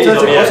rock. Oh, You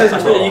alternative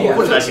can rock.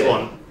 put it as you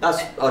want.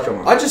 That's our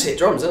drummer. I just hit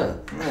drums, isn't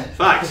it?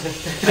 Facts.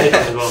 I hate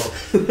that as well.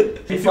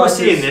 If you're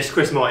seeing this,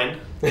 Chris Martin,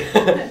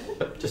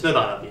 just know that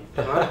I love you.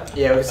 Alright?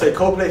 Yeah, we say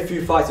Coldplay,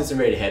 Foo Fighters and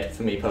Radiohead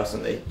for me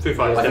personally. Foo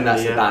Fighters, I think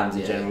that's the definitely, bands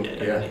in general. Yeah,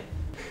 definitely.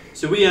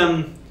 So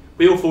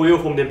we all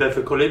formed in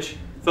Bedford College.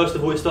 First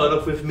of all, it started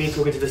off with me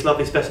talking to this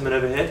lovely specimen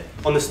over here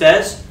on the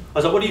stairs. I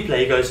was like, "What do you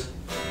play?" He goes,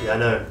 "Yeah, I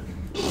know."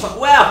 I was like,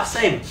 "Wow,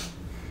 same."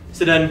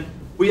 So then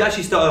we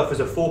actually started off as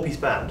a 4-piece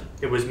band.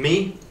 It was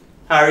me,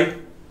 Harry,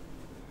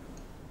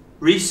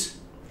 Reese,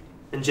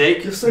 and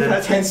Jake. You're so bad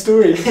at telling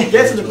stories.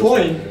 Get to the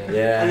point.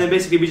 Yeah. And then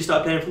basically we just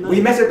started playing from there.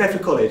 We met at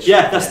Bedford College.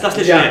 Yeah, that's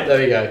literally it. There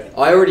we go.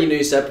 I already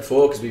knew Seb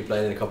before because we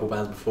played in a couple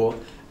bands before.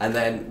 And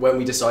then when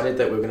we decided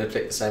that we were going to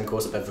pick the same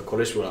course at Bedford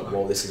College, we were like,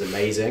 "Wow, this is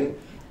amazing."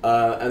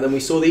 And then we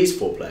saw these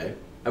four play,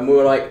 and we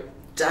were like,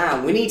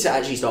 "Damn, we need to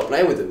actually start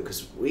playing with them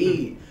because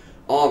we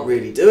aren't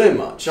really doing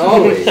much,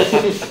 are we?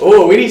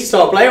 Oh, we need to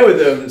start playing with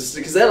them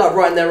because they're like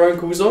writing their own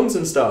cool songs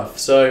and stuff."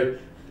 So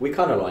we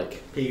kind of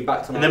like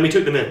piggybacked on. And then we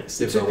took them in.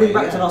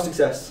 Piggybacked on our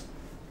success.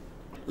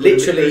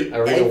 Literally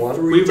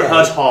we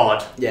rehearse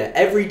hard. Yeah,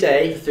 every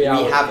day 3 we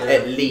hours, have yeah.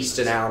 at least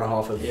an hour and a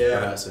half of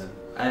rehearsing.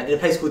 And in a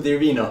place called the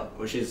Arena,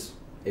 which is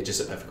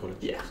just at Bedford College.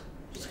 Yeah,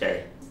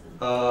 scary.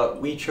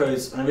 We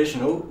chose an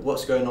original,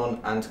 What's Going On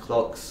and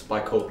Clocks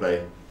by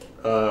Coldplay.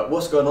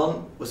 What's Going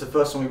On was the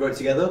first song we wrote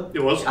together.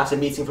 It was. At a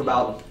meeting for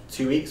about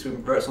 2 weeks, we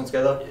wrote a song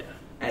together. Yeah.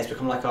 And it's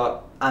become like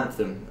our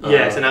anthem.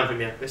 Yeah, it's an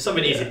anthem, yeah. It's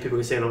something easy people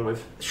can sing along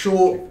with.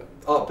 Short,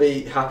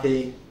 upbeat,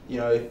 happy, you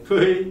know.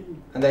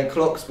 And then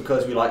Clocks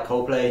because we like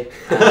Coldplay.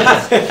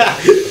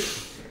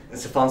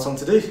 It's a fun song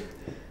to do.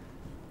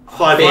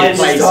 5 years.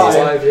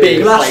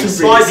 Big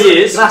Glastonbury. 5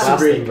 years.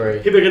 Glastonbury.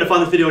 People are going to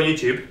find this video on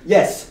YouTube.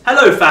 Yes.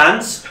 Hello,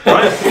 fans.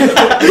 Right?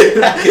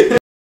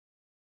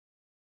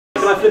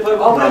 Can I flip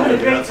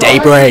over?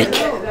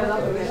 Daybreak.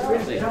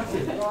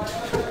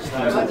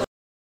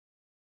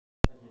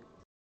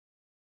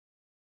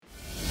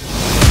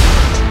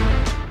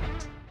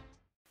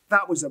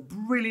 That was a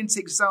brilliant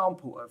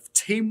example of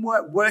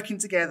teamwork, working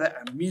together,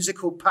 and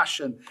musical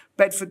passion.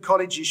 Bedford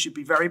College, you should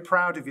be very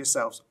proud of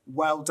yourselves.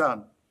 Well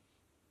done.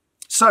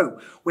 So,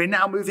 we're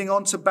now moving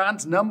on to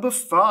band number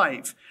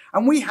 5.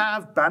 And we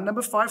have band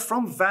number 5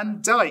 from Van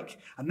Dyke.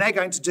 And they're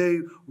going to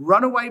do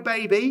Runaway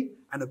Baby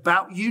and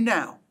About You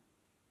Now.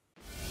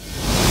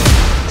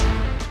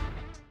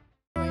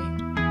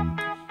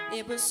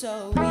 It was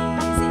so easy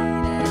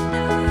that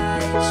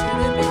night.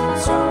 Should have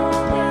been stronger.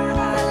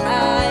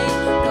 Highlight.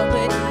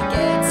 Nobody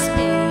gets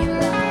me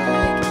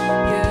like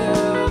you.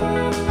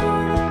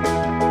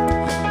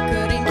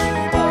 Couldn't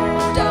keep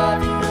hold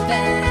of you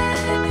then.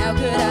 How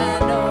could I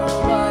know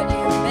what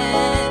you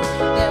meant?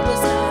 There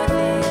was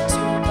nothing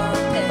to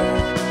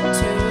compare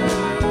to.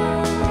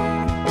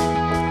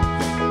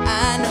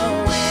 I know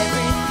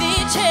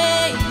everything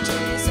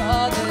changes,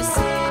 all the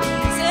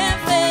cities and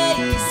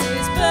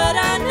faces, but I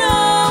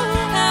know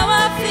how I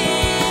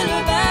feel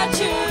about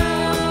you.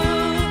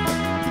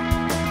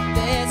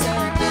 There's a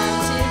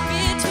mountain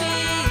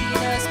between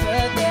us,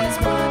 but there's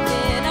one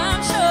thing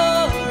I'm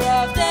sure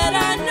of, that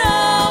I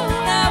know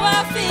how I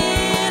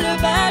feel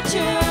about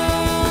you.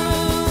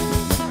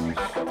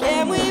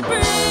 Can we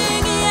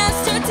bring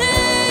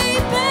yesterday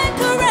back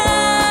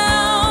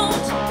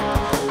around?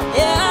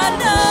 Yeah, I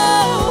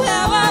know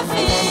how I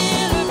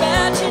feel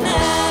about you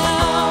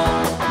now.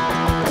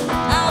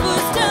 I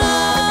was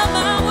dumb,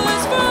 I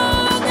was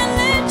wrong, and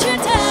let you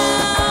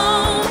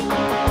down.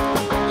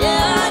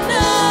 Yeah, I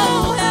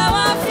know how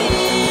I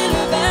feel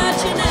about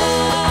you now.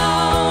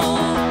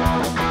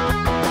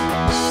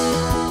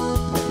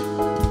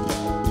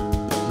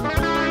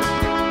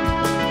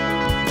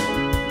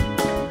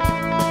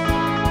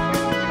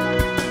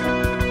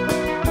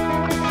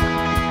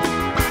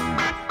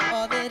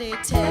 All that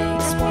it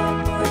takes, one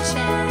more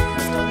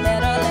chance. Don't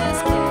let our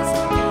last kiss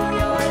be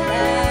your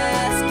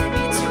last. Give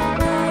me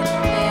tonight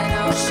and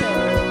I'll show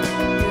you.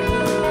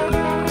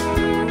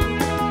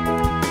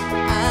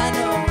 I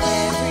know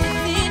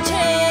everything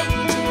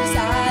changes. I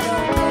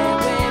don't care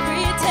where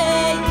it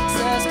takes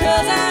us,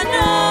 'cause I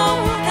know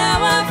how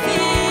I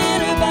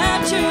feel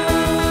about you.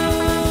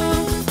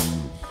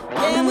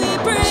 Can we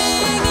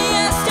bring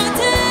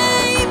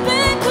yesterday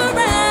back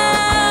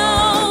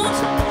around?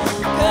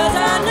 'Cause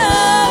I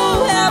know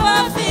how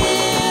I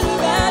feel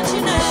about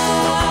you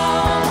now.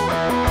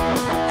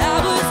 I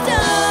was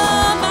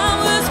dumb, I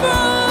was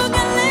wrong,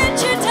 and let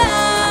you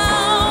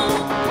down.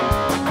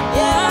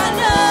 Yeah, I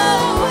know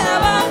how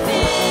I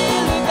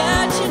feel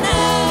about you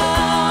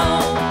now.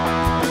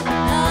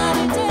 Not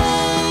a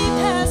day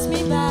passed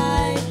me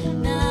by,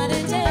 not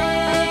a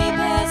day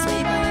passed me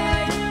by,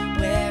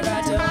 where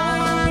I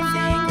don't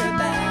think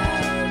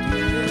about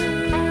you.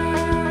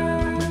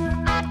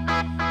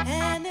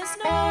 And there's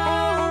no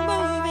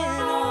moving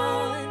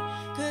on,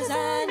 'cause I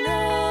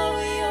know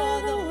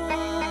you're the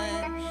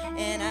one,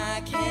 and I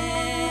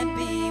can't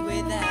be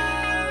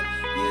without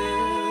you.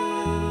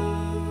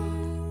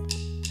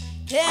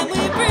 Can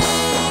we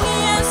bring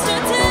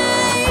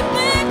yesterday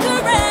back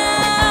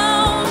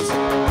around?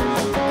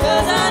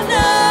 'Cause I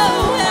know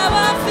how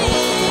I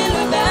feel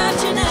about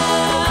you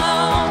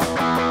now.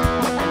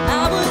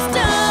 I was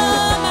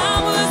dumb, I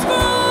was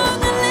wrong,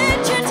 and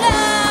let you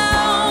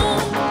down.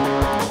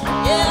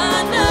 Yeah,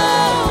 I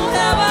know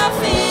how I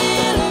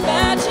feel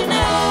about you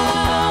now.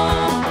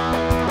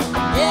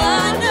 Yeah,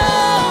 I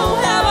know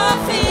how I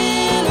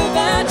feel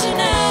about you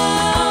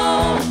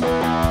now.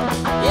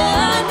 Yeah,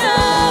 I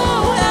know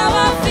how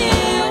I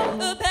feel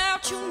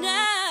about you now.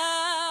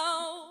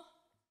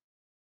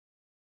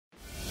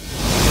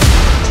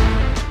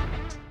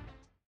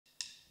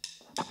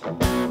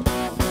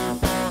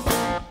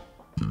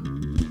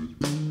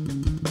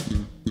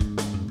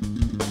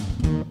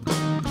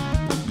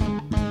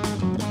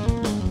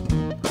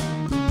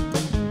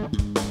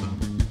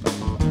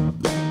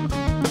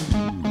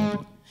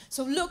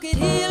 So look at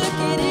here,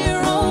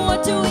 oh,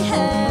 what do we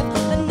have?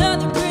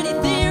 Another pretty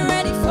thing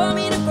ready for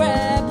me to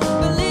grab.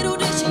 But little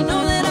does she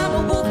know that I'm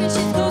a wolf and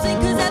she's closing,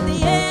 'cause at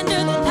the end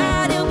of the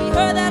night it'll be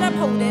her that I'm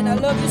holding. I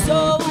love you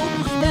so,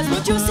 that's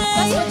what you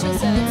say.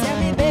 Tell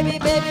me, baby.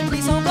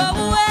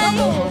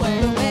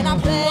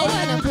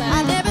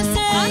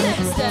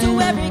 To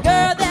every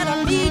girl that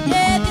I meet,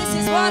 yeah, this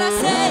is what I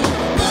say.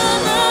 Run,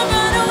 run,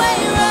 run away,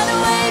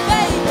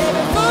 baby,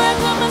 before I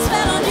put my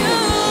spell on you.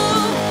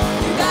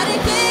 You gotta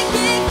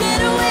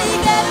get away,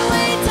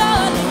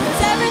 darling,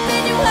 'cause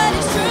everything you heard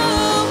is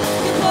true.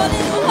 You call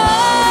it a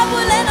heart,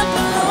 well, let up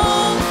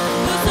alone.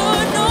 'Cause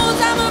Lord knows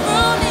I'm a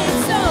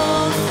rolling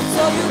stone.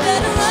 So you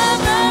better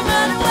run,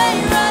 run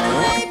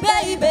away,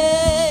 baby.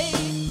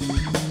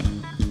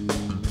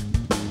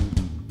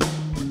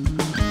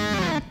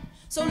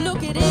 So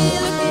look at here,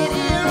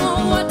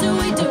 oh, what do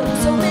we do?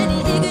 So many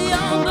eager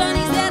young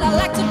bunnies that I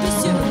like to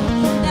pursue.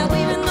 Now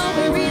even though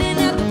we're reading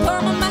at the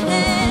palm of my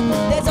hand,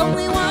 there's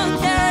only one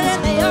carrot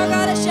and they all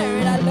gotta share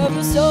it. I love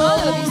you so,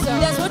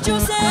 that's what you'll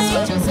say.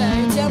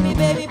 You tell me,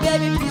 baby,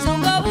 please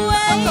don't go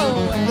away. But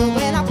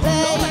when I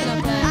play,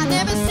 I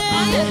never stay.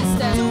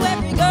 To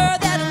every girl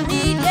that I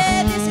meet,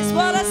 yeah, this is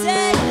what I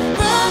say.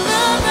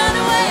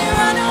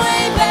 Run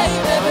away, baby,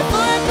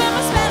 before I put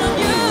my spell on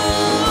you.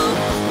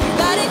 You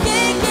gotta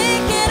get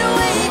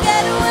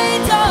away,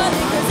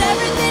 darling, 'cause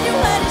everything you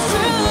heard is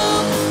true.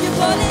 You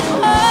call it a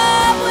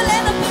heart, well,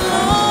 let up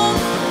alone.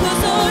 'Cause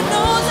Lord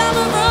knows I'm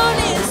a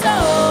rolling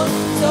stone.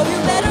 So you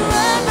better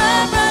run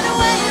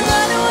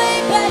away,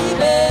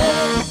 baby.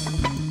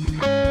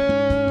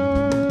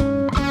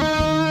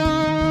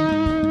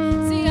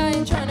 See, I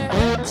ain't tryna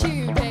hurt you,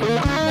 baby.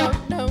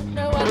 No,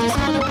 I just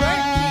wanna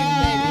work you,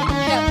 baby.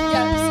 Yeah,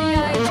 see,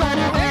 I ain't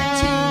tryna hurt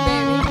you,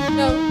 baby.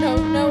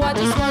 No, I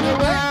just wanna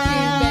work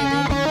you, baby.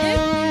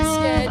 If you're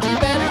scared, you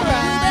better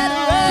run.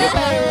 You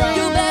better run.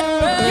 You better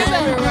run. You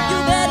better run.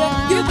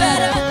 You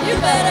better run.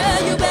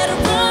 You better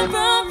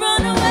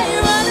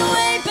run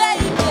away,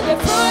 baby.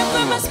 Before I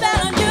put my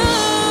spell on you.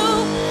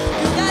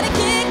 You gotta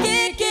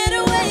get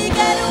away,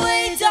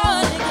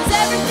 darling, 'cause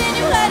everything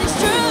you heard is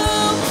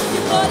true.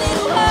 You call it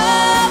a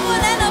heart,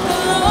 well, end up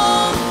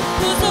alone.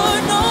 'Cause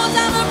Lord knows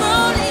I'm a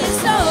rolling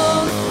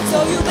stone. So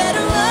you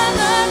better run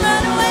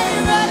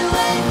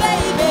away,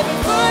 baby,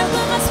 before I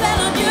put my spell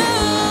on you.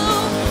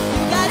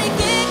 You gotta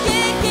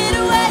get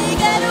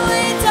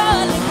away,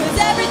 darling, 'cause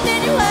everything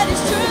you heard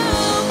is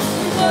true.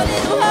 You call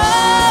it a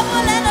heart,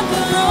 well, end up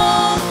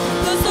alone.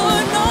 'Cause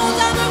Lord knows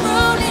I'm a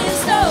rolling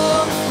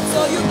stone. So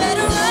you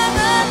better run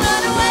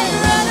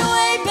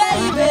away,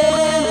 baby.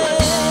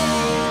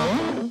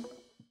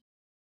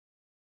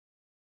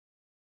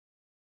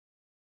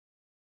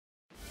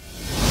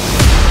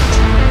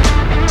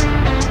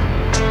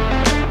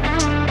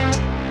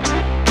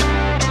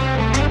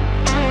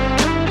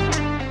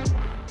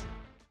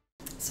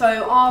 So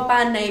our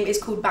band name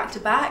is called Back to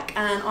Back,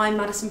 and I'm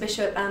Madison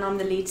Bishop, and I'm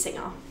the lead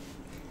singer.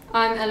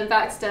 I'm Ellen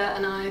Baxter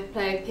and I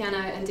play piano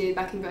and do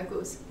backing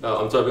vocals.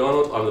 I'm Toby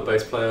Arnold, I'm the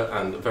bass player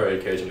and very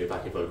occasionally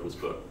backing vocals,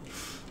 but...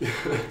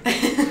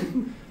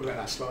 We'll let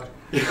that slide.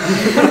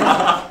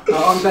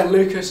 I'm Ben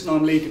Lucas and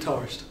I'm lead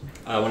guitarist.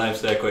 My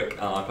name's Dave Quick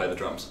and I play the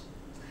drums.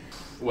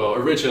 Well,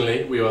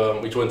 originally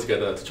we joined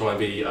together to try and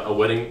be a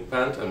wedding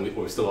band, and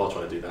we still are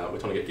trying to do that. We're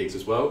trying to get gigs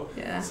as well.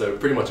 Yeah. So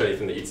pretty much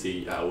anything that you'd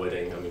see at a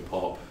wedding, I mean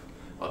pop,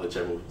 other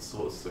general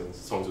sorts of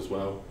songs as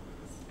well.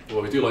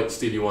 Well, we do like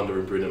Stevie Wonder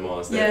and Bruno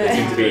Mars. They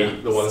seem to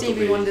be the ones.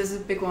 Stevie Wonder's a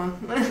big one.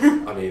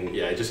 I mean,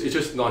 yeah, it's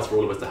just nice for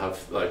all of us to have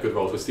like good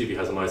roles. Because Stevie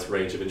has a nice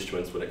range of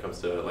instruments when it comes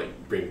to like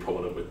being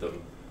prominent with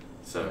them.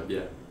 So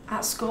yeah.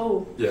 At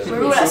school. Yeah,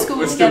 we're all at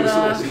school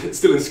together.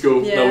 Still in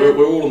school. Yeah. No,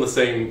 we're all on the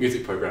same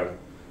music program.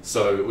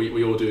 So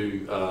we all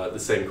do the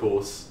same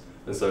course.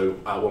 And so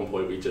at one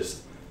point we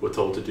just were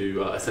told to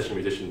do a session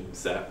musician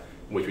set,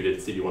 in which we did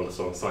Stevie Wonder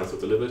song Science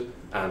Was Delivered,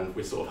 and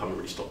we sort of haven't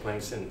really stopped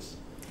playing since.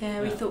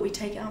 Yeah, we thought we'd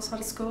take it outside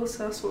of school,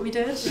 so that's what we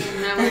did.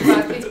 And now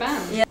we're a big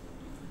band. Yeah.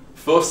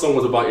 First song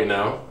was About You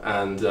Now,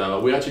 and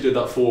we actually did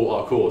that for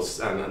our course,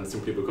 and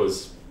simply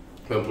because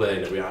when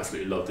playing it, we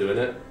absolutely loved doing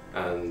it,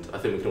 and I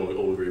think we can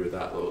all agree with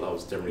that. That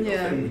was generally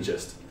our thing. We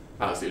just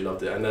absolutely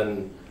loved it. And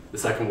then the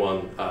second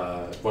one,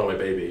 Runaway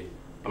Baby.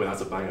 I mean,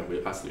 that's a banger.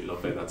 We absolutely love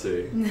playing that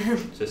too.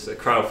 Just a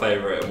crowd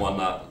favourite and one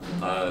that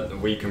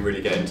we can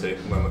really get into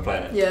when we're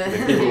playing it. Yeah.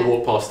 I mean, people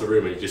walk past the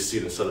room and you just see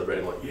them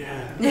celebrating, like,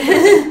 yeah.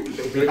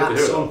 That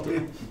song,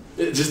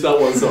 yeah. Just that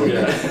one song,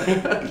 yeah.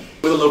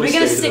 With a lovely We're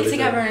going to stage stick and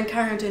together and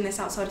carry on doing this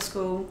outside of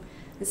school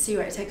and see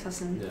where it takes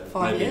us in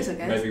 5 years, I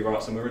guess. Maybe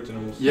write some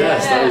originals.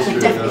 Yes, that is We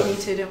true. definitely need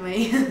to, don't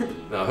we?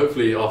 Now,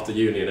 hopefully after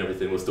uni and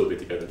everything, we'll still be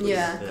together.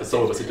 Yeah. Because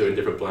some of us are doing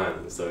different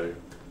plans, so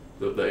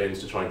the aim is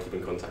to try and keep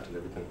in contact and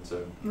everything.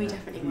 So We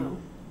definitely will.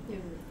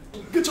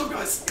 Yeah. Good job,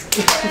 guys.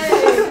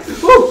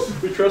 Woo!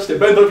 We trust it.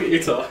 Ben, don't get your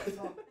guitar.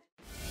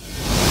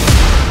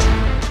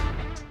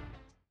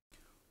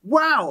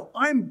 Wow,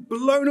 I'm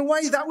blown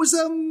away. That was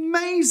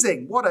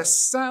amazing. What a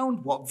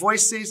sound, what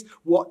voices,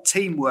 what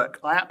teamwork.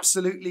 I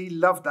absolutely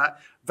loved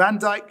that. Van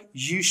Dyke,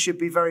 you should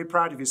be very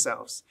proud of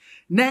yourselves.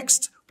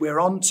 Next,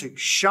 we're on to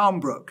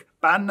Sharnbrook,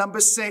 band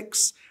number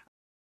 6.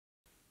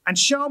 And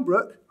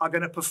Sharnbrook are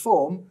going to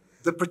perform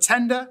The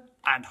Pretender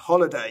and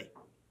Holiday.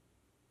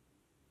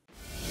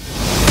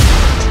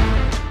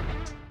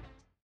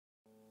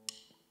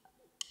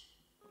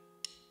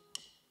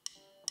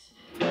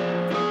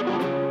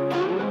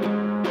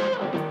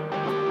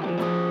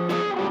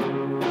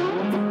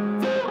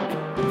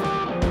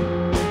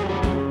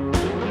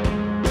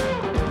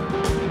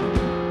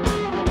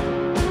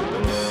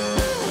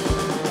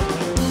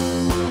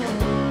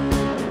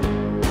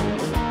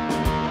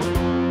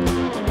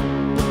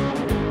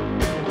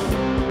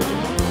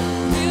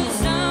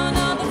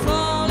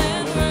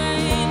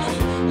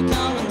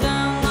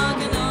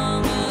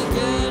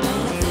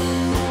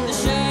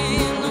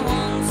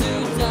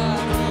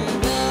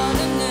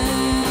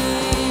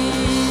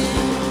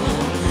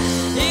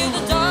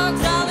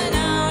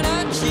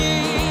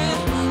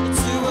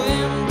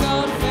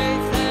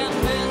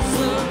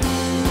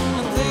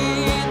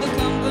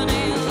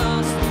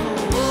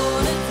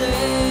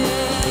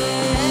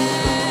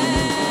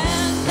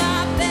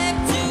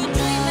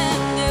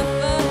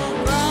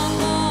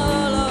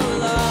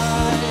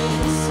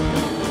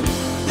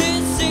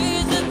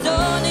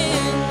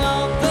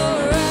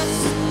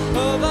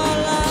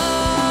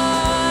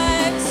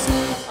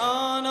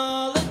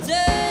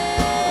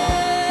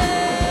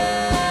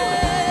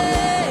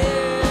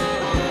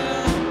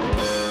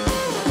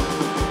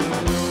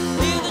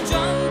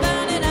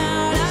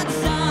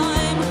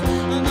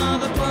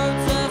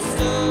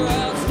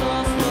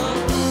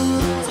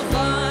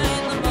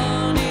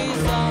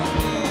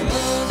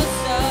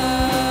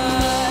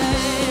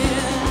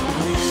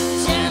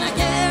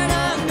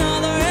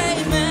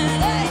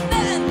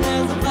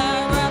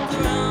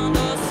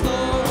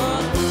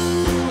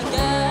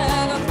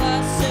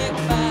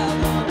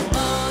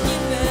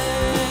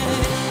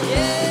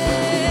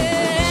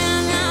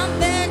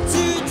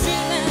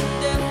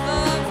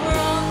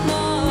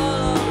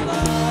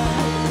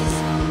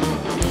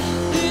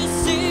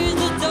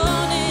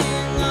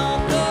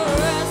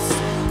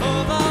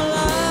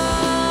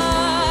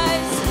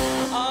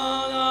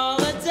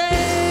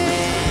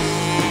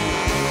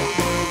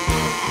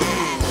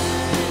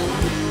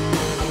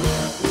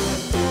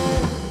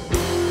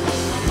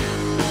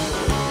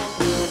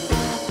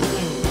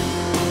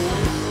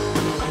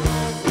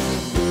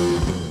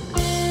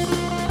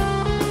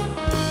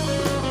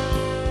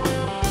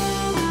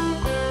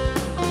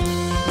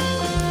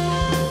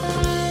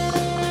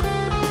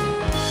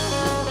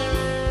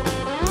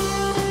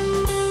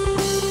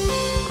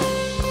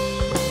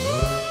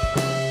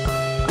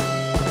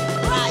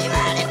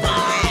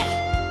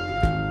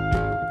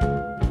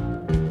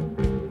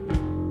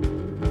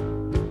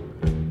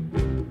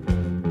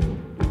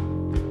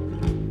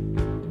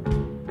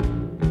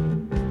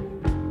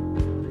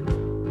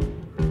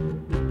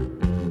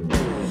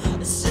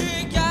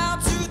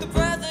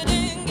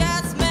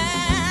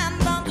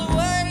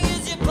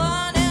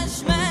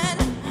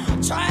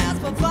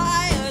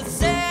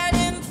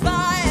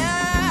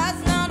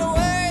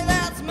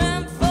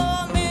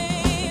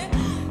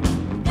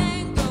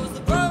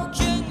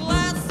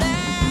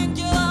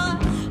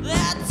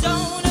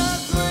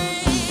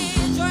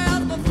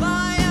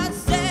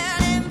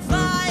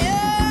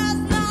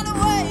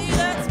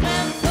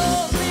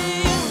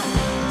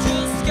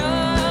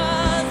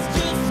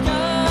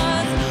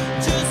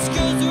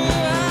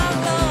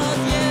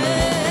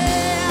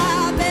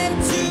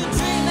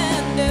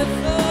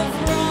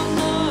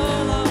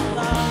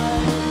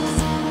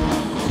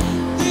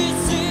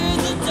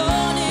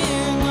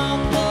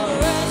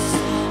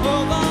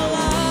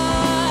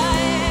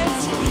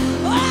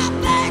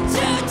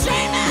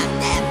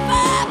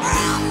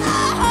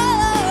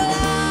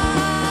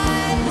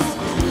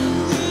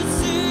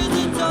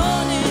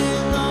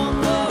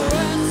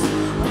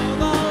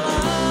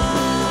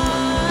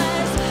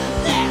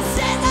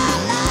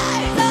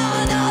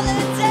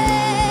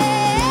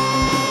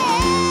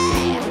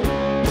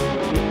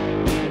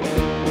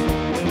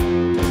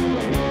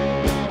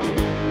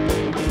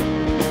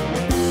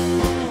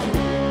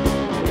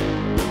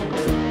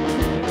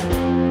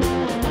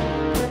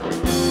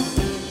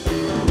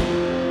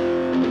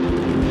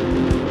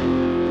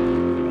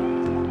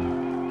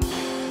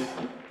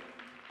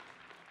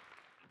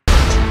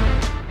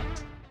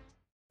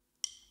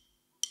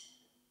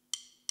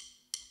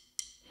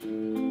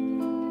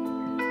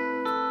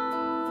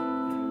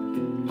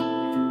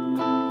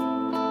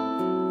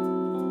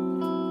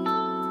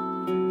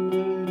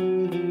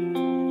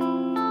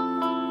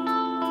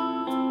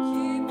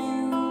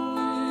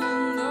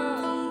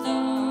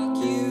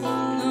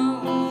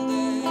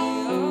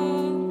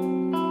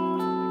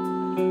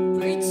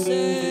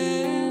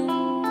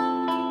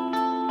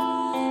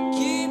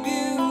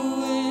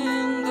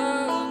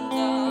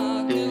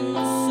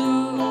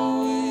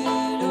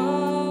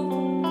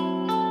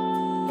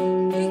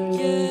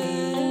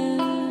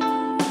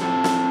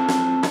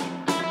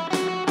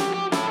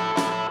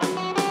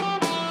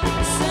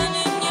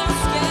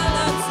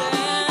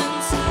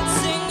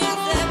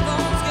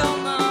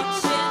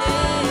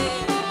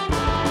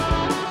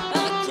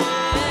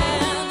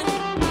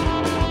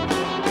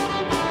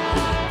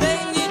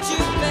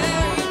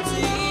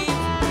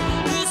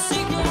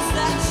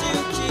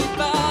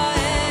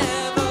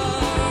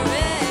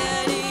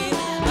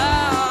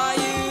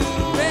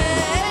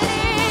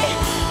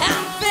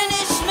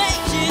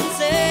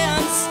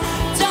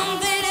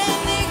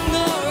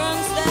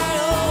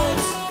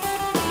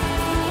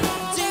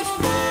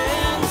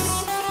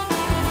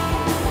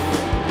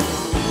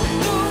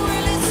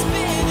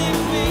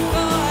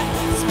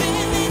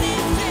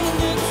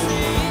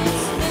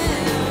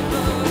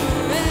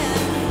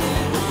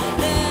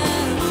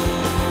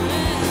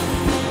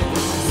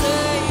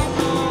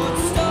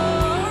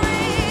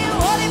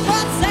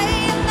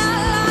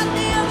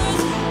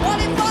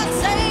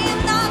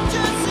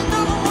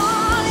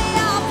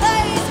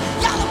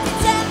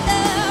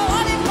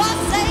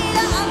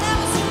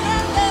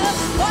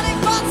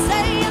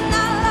 say I'm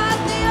not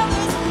like the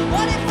others?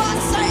 What if I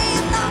say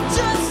I'm not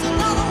just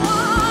another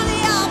one of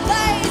your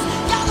plays?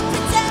 You're the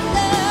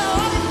pretender.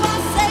 What if I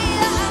say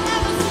that I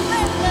never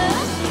surrender?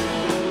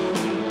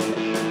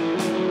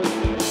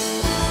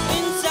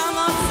 Inside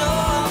my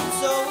soul, I'm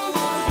told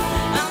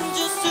I'm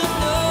just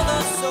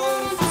another soul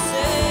for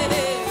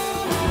sale.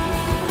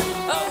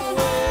 Oh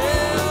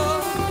well,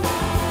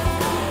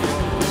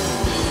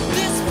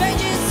 this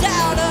page is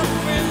out of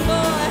print,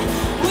 boy.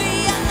 We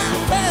are not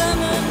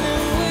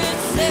permanent, we're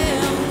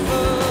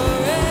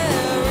temporary,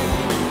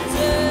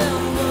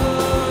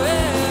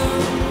 temporary.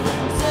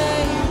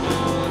 Same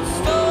old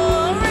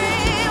story.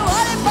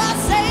 What if I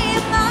say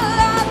I'm not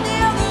like the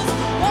others?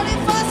 What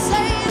if I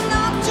say I'm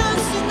not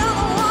just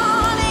another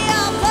one of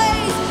your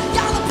plays?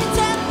 You're the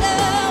pretender.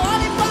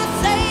 What if I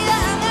say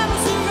that I never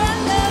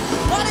surrender?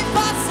 What if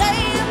I say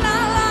I'm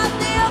not like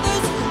the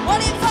others?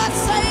 What if I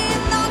say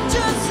I'm not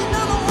just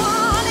another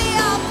one of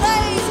your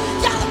plays?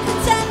 You're the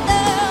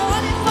pretender.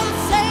 What if I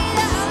say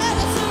that I'll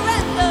never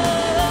surrender?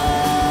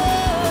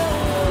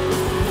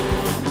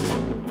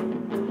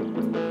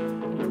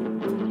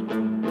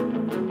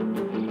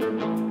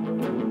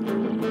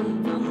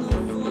 I'm the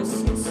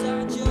voice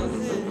inside your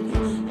head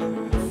you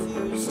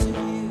refuse to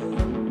hear.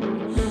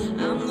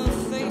 I'm the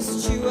face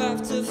that you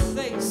have to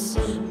face,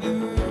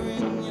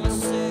 mirroring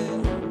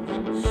yourself.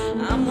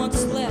 I'm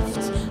what's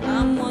left,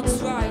 I'm what's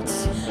right,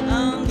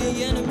 I'm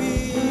the enemy.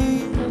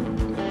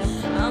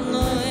 I'm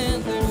the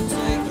hand that will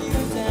take you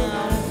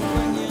down and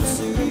bring you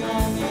to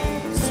your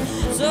knees.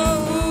 So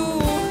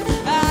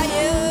are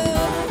you,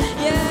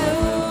 you,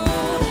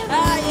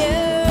 are you,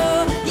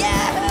 you,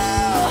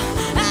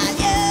 are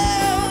you,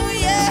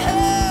 you,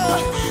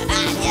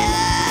 are you?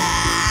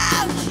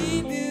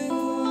 Keep you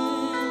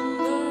in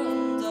the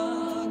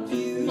dark,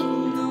 you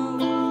know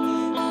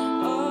it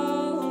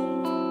all.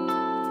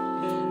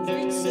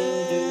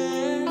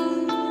 Pretend.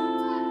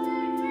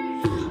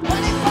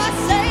 What if I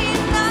say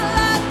I'm not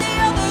like the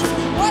others?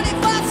 What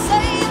if I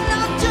say I'm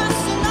not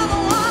just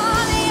another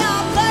one of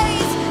your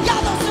plays?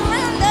 Y'all don't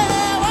surrender.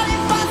 What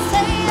if I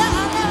say that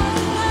I'll never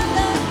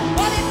surrender?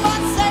 What if I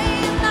say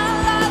I'm not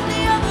like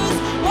the others?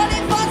 What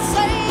if I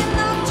say I'm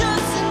not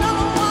just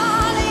another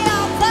one of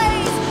your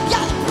plays?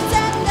 Y'all the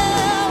pretender.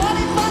 What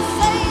if I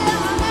say that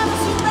I'll never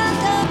surrender?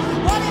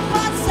 What if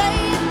I say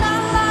I'm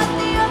not like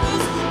the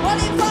others? What if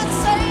I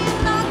say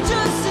I'm not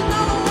just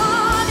another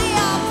one of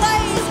your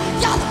plays?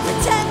 Y'all the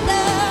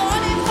pretender.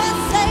 What if I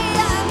say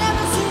I'll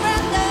never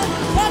surrender?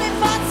 What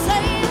if I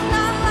say I'm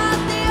not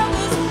like the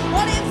others?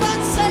 What if I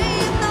say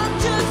I'm not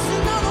just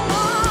another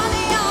one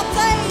of your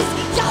plays?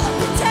 Y'all the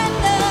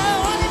pretender.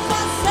 What if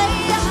I say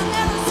I'll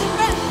never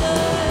surrender?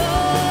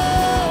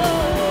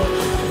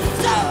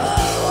 So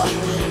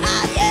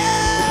are you,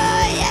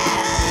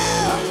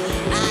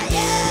 are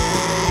you,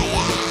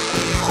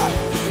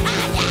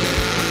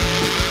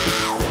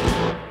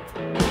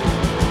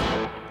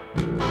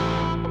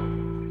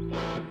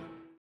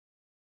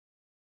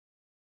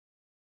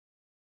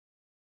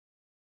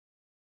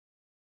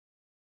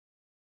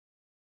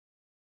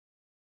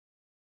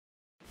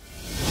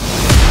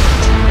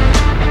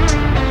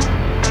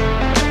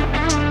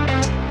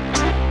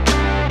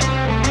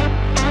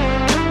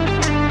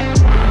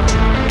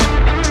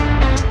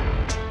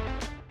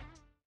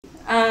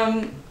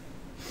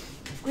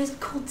 We're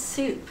called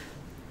Soup,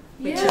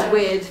 which Yeah. is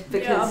weird Yeah,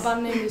 because our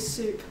band name is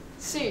Soup.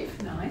 Soup.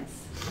 Nice.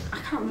 I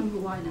can't remember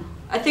why now.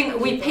 I think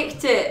we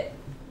picked it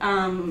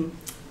in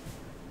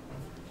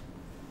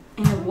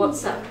a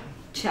WhatsApp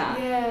chat,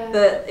 Yeah.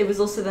 but it was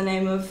also the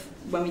name of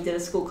when we did a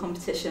school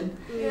competition.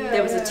 Yeah,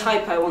 There was yeah. a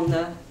typo on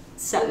the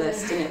set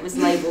list and it was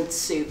labelled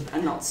Soup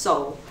and not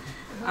Soul.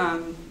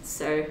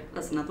 So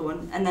that's another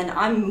one. And then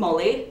I'm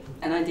Molly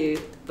and I do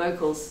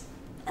vocals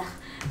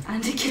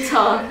and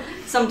guitar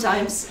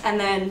sometimes. And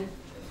then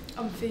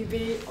I'm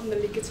Phoebe, I'm the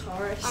lead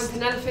guitarist. I'm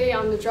Penelope,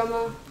 I'm the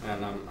drummer.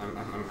 And I'm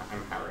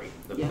Harry,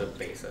 the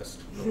bassist.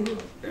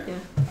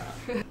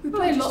 We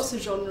play lots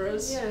of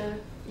genres. Yeah.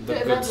 The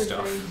Bit of good everything.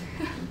 stuff.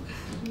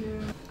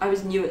 I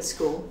was new at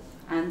school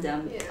and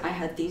I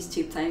had these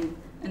two playing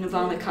a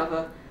Nirvana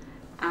cover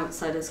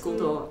outside a school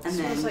door, and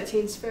Smells then like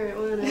Teen Spirit,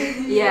 wasn't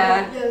it?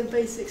 Yeah. Yeah, the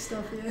basic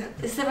stuff, yeah.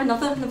 Is there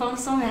another Nirvana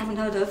song I haven't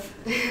heard of?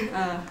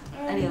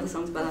 Any other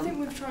songs by I them? think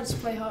we've tried to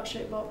play Heart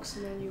Shaped Box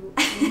and then you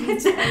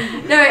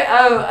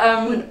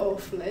went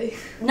awfully.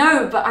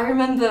 No, but I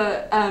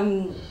remember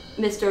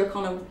Mr.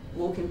 O'Connor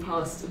walking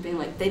past and being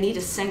like, they need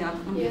a singer,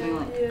 and being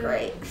like,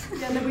 great.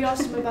 Yeah, and then we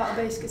asked him about a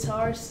bass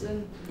guitarist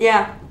and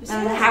Yeah, he and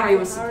said, Harry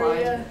was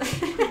Harry,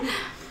 supplied.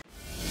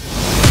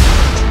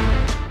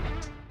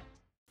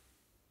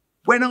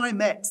 When I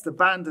met the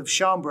band of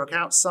Sharnbrook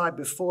outside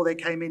before they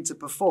came in to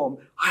perform,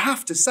 I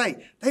have to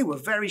say, they were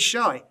very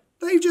shy.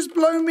 They've just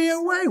blown me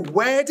away.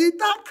 Where did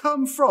that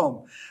come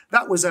from?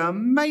 That was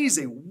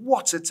amazing.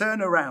 What a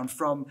turnaround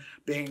from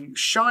being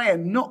shy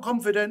and not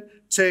confident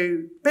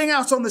to being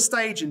out on the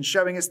stage and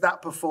showing us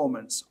that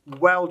performance.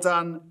 Well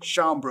done,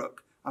 Sharnbrook.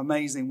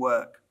 Amazing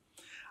work.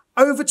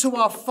 Over to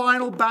our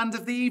final band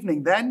of the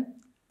evening then.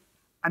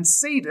 And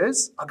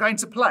Cedars are going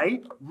to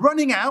play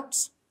Running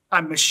Out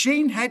and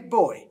Machine Head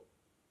Boy.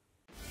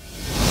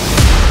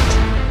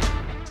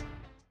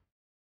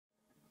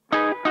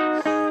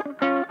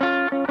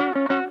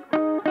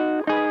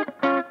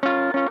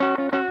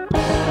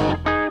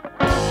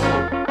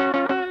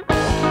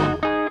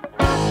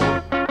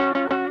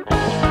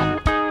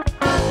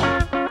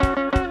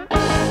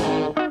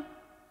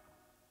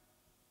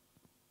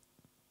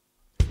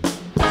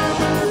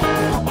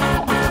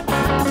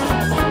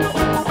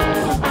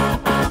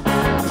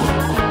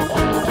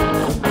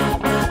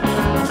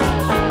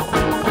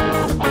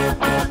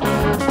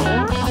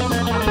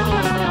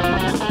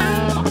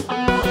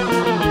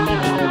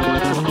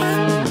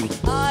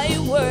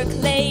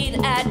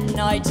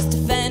 Just to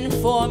fend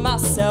for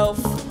myself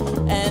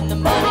and the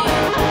money.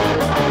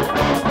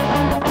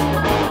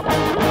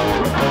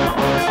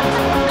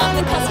 I'm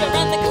the customer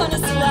and the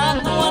connoisseur.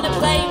 I'm the one to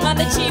blame. I'm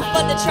the chief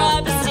of the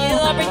tribe, but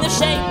still I bring the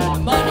shame and the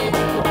money.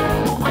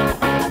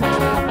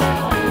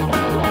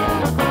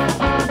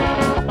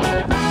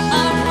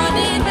 I'm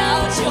running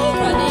out, you're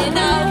running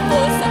out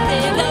for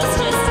something else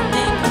just to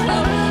think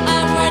about.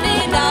 I'm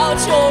running out,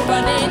 you're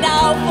running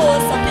out for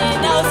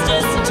something else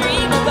just to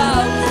dream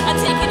about. I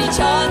take any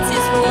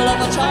chances for all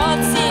of our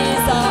chances.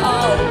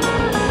 Oh,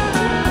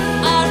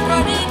 I'm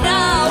running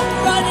out,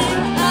 running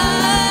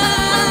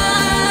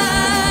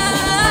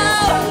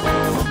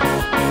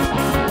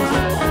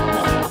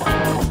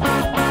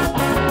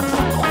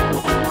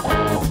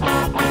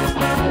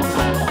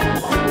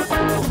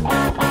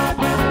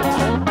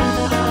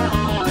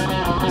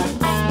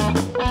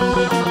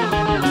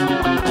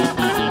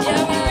Yeah,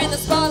 we're in the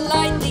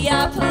spotlight, the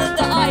apple of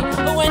the eye.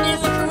 But when you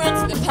look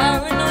around to the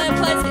paranoia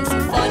place, it's so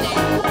funny.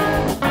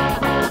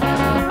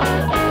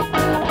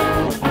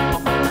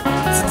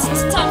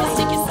 Time is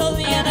ticking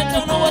slowly and I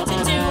don't know what to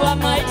do. I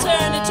might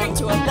turn a drink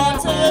to a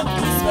bottle of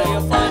peace where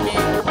you'll find me.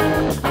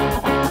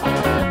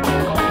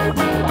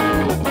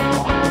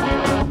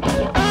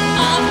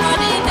 I'm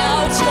running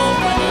out, you're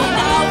running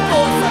out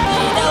for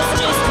something else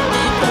just to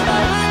think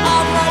about.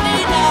 I'm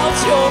running out,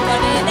 you're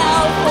running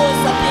out for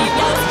something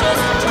else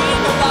just to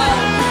dream about.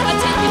 I'm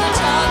taking the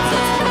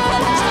chances,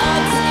 all the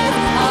chances.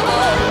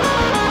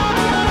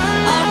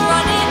 I'm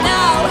running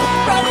out,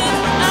 running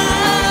out.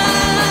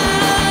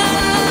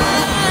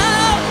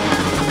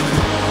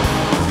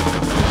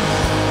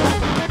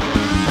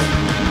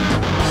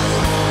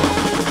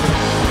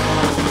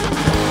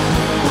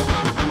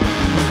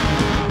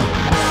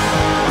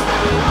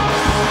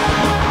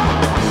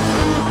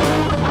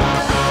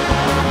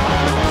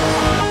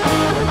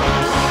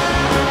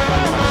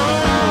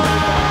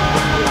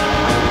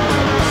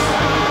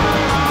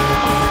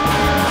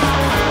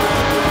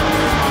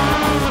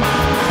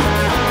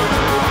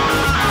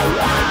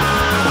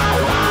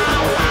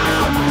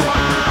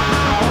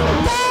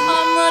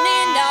 I'm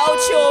running out,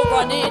 you're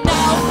running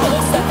out for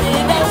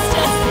something else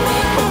just to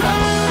think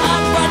about.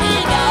 I'm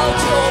running out,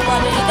 you're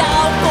running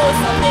out for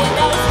something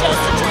else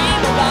just to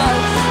dream about.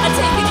 I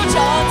take any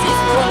chances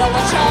for all of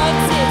my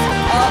chances.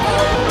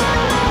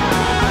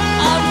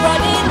 I'm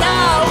running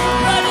out,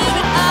 running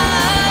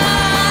out.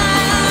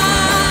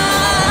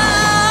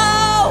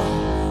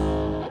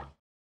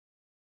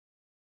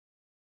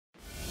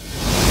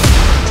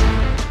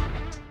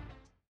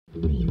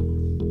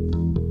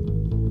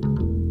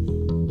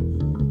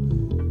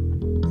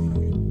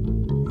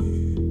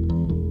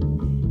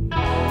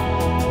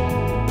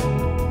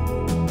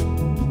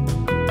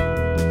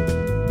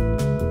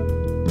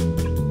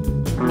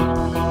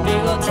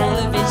 Big old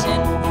television,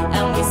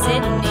 and we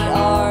sit in the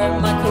R,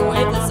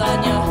 microwave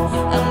lasagna,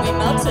 and we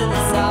melt to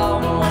the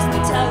sound. Watch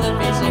the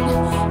television,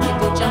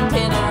 people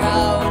jumping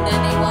around,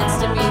 and he wants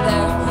to be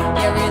there.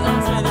 Yeah, he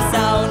longs for the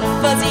sound.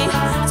 Fuzzy,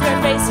 square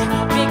face,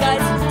 big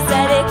eyes,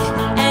 static,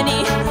 and he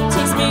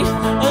takes me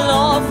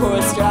along for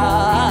a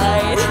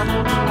stride.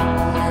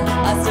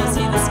 I still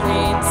see the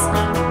screens,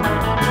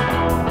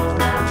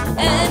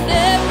 and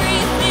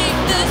everything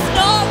that's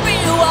not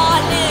real I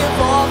live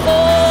off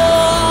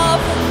of.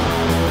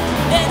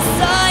 Then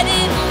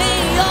suddenly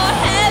your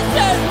head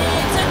turned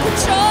into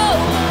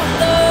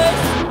controllers.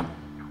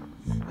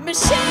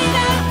 Machine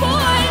Head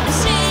Boy,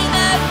 Machine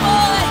Head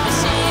Boy,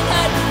 Machine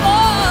Head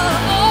Boy,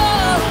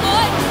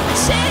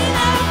 Machine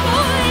Head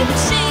Boy,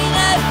 Machine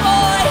Head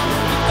Boy.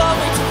 You've gone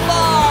way too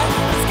far,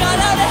 it's got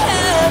out of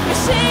hand.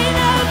 Machine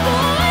Head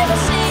Boy,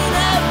 Machine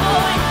Head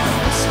Boy,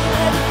 Machine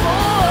Head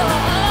Boy.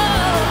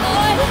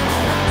 I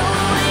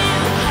know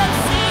you can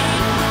see,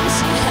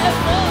 Machine Head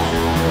Boy.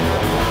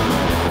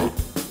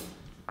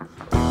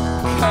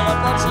 Curl up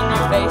watching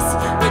your face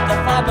with the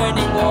fire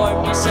burning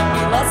warm. You show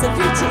me lots of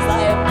features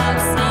I have not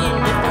seen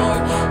before.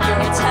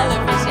 You're a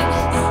television,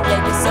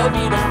 yeah, you're so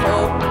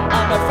beautiful.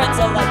 All my friends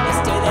are like this,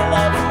 do they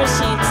love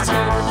machines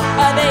too?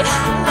 Are they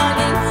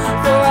longing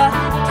for a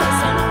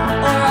person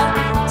or a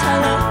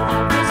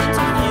television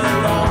to feel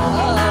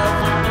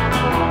love?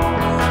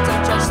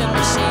 Don't judge the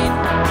machine.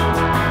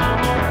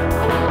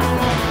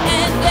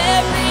 And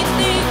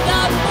everything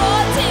I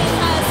wanted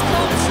has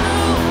come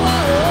true.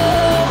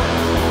 Whoa.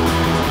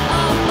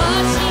 A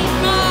machine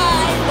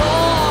ride,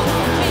 oh,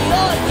 me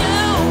or you.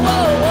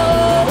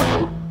 Whoa.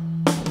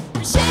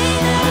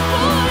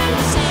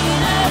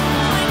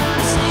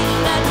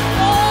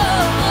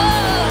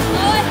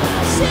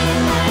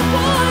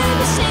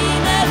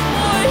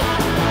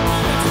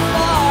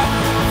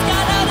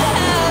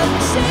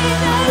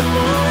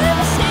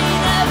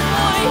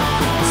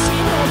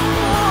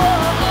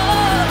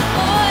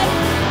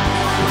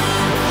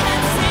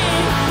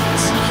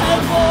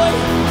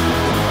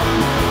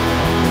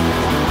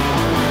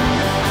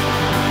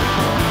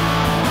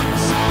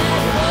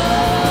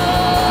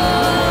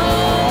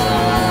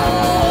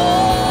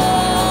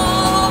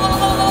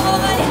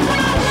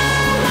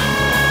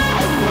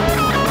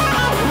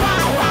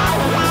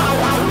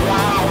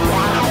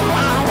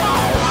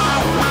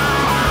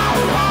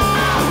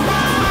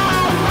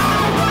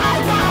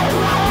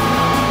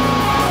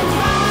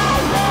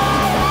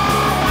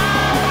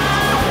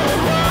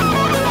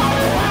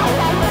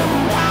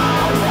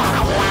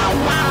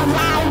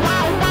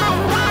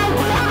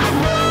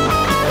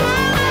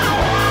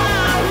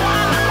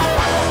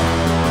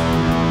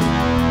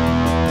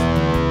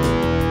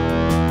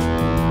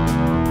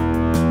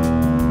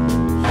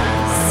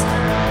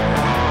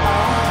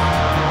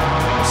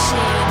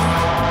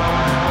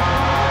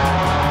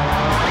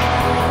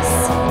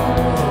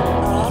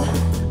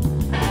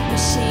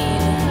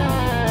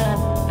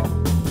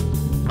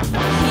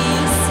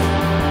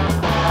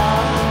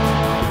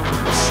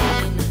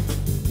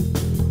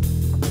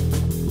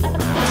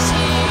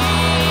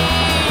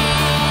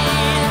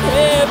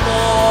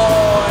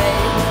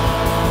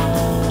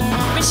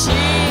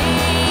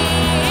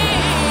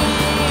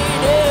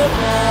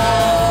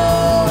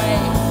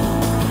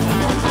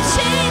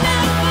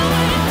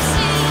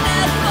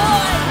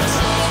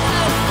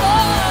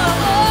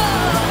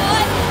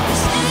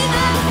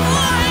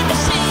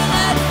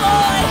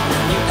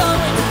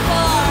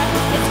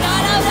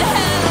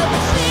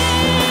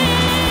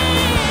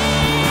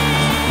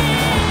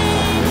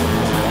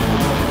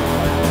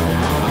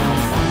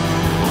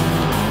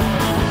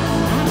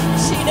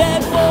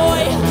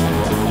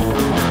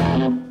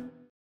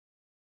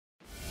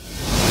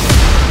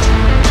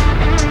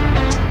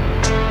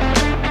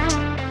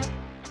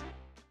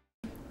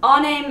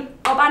 our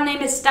band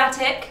name is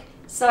Static.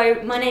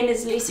 So my name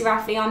is Lucy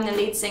Raffi, I'm the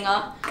lead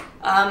singer.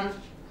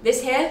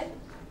 This here,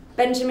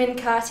 Benjamin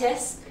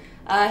Curtis,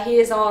 he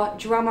is our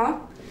drummer.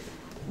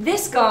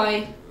 This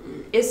guy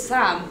is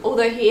Sam,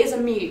 although he is a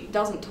mute,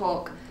 doesn't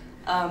talk.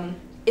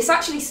 It's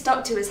actually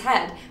stuck to his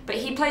head, but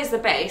he plays the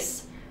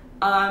bass.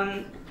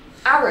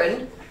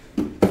 Aaron,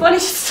 funny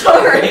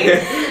story,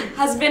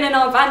 has been in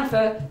our band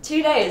for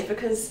 2 days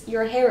because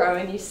you're a hero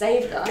and you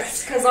saved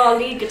us. Because our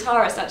lead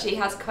guitarist actually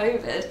has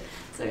COVID.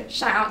 So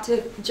shout out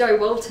to Joe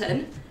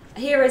Walton.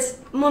 Here is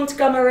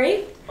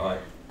Montgomery. Hi.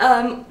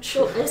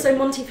 Also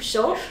Monty for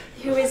short,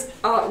 who is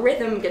our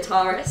rhythm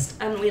guitarist,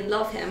 and we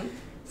love him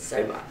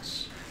so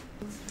much.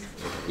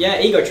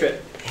 Yeah, Ego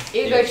Trip.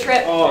 Ego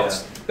Trip. Oh,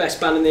 it's the best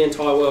band in the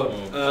entire world.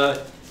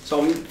 So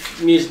I'm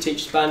a music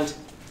teacher's band.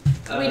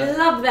 We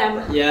love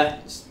them. Yeah,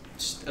 it's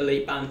just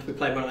elite band. We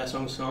played one of their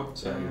songs tonight.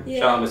 So. Yeah.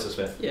 Shout out Mr.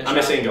 Smith. Yeah, and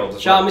Miss Ingold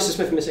as Shout well. out Mr.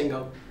 Smith and Miss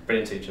Ingold.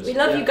 Brilliant teachers. We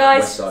love you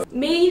guys.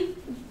 Me,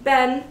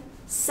 Ben,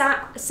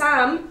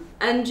 Sam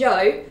and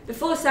Joe.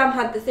 Before Sam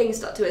had the thing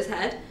stuck to his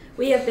head,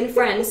 we have been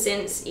friends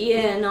since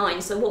year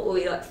 9. So what were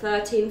we, like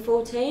 13,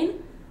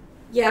 14?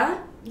 Yeah?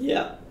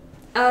 Yeah.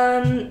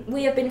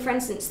 We have been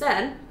friends since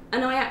then,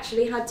 and I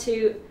actually had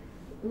to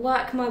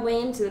work my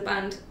way into the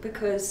band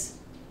because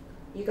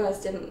you guys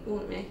didn't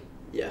want me.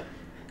 Yeah.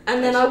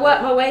 And then I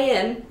worked my way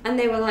in, and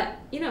they were like,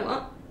 you know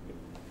what?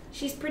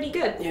 She's pretty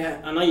good.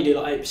 Yeah, I know you do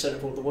like 8%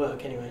 of all the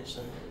work anyway,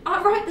 so...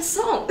 I write the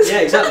songs. Yeah,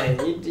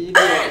 exactly. You do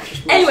like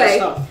just most anyway,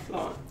 of the stuff.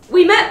 Like.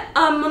 We met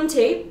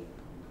Monty.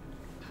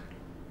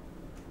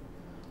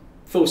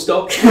 Full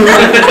stop. We met you.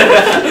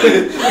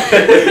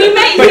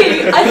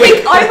 I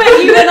think I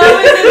met you when I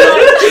was in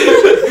like...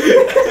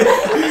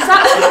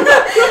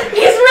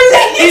 He's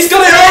related. He's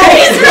got it wrong!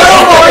 He's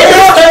really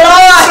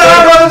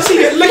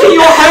Sam, look at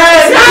your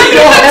hair! Look at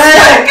your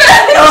hair!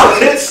 Oh,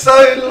 it's so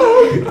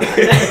long!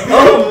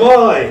 Oh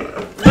my!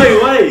 No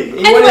way!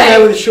 He went in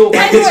there with a short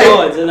back and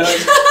sides, and I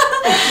was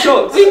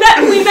shocked. We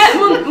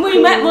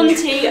met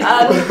Monty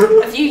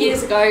a few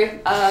years ago.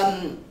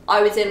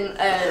 I was in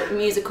a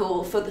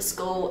musical for the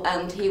school,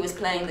 and he was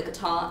playing the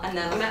guitar. And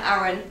then I met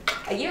Aaron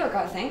a year ago,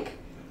 I think.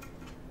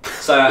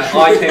 So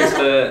I came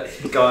to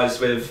the guys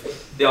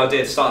with the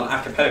idea to start an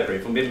a cappella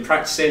group, and we've been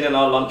practicing in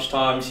our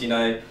lunchtimes. You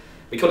know,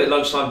 we call it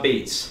lunchtime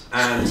beats,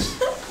 and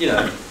you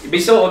know, we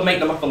sort of make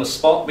them up on the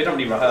spot. We don't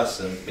really rehearse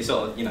them. We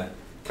sort of, you know,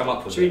 come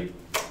up with it.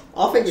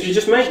 I think we should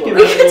just make one.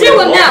 We could do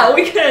one now.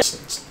 We could.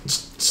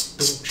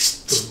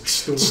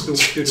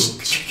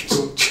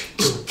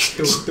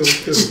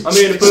 I'm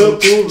in a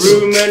purple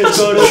room and it's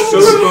got a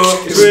sofa.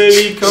 It's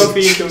really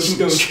comfy.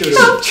 Sofa.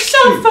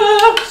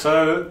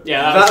 So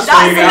yeah, that's a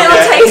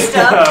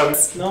little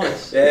taster.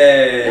 Nice.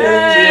 Yay!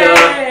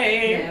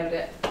 Yay! Nailed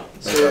it.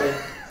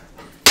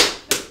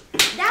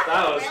 That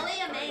was really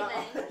amazing.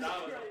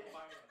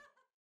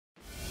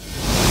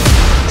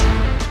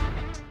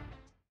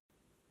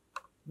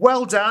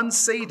 Well done,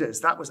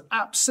 Cedars. That was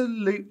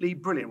absolutely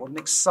brilliant. What an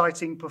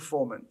exciting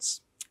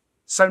performance.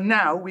 So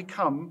now we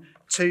come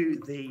to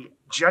the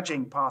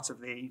judging part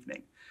of the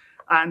evening.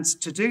 And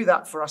to do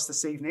that for us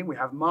this evening, we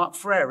have Mark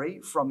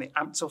Frary from the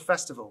Ampthill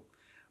Festival.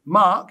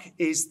 Mark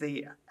is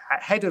the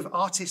head of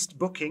artist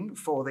booking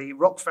for the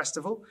Rock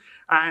Festival,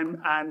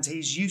 and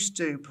he's used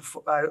to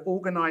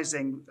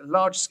organising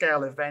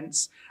large-scale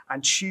events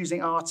and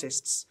choosing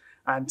artists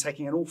and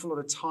taking an awful lot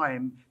of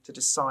time to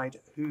decide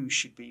who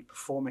should be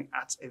performing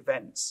at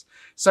events.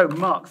 So,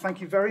 Mark,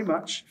 thank you very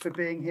much for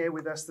being here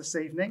with us this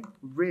evening.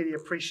 Really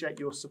appreciate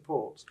your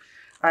support.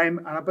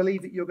 And I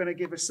believe that you're going to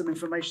give us some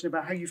information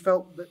about how you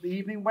felt that the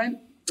evening went,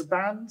 the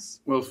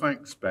bands. Well,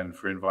 thanks, Ben,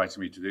 for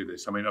inviting me to do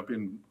this. I mean, I've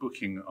been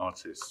booking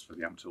artists for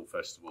the Ampthill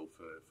Festival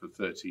for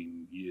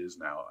 13 years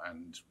now,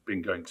 and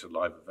been going to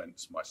live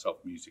events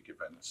myself, music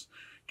events,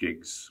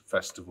 gigs,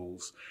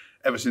 festivals,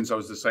 ever since I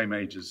was the same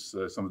age as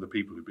some of the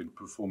people who've been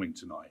performing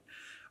tonight.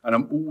 And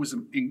I'm always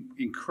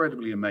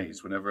incredibly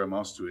amazed whenever I'm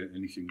asked to do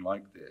anything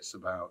like this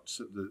about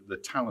the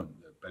talent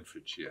that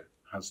Bedfordshire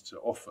has to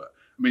offer.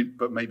 I mean,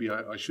 but maybe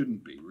I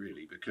shouldn't be,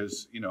 really,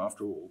 because, you know,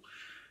 after all,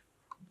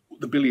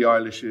 the Billie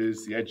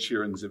Eilishes, the Ed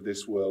Sheerans of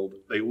this world,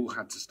 they all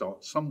had to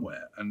start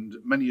somewhere, and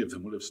many of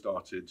them will have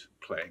started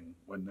playing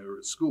when they were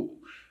at school.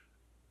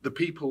 The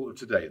people of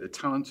today, the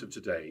talent of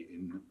today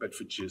in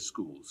Bedfordshire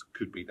schools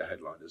could be the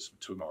headliners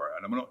tomorrow,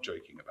 and I'm not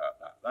joking about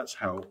that. That's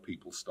how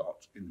people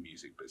start in the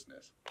music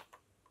business.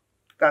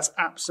 That's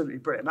absolutely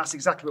brilliant. That's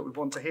exactly what we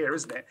want to hear,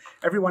 isn't it?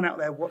 Everyone out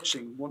there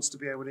watching wants to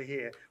be able to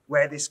hear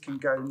where this can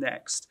go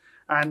next.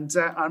 And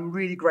I'm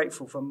really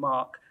grateful for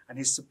Mark and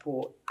his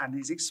support and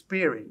his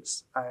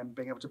experience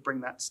being able to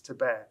bring that to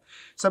bear.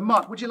 So,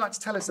 Mark, would you like to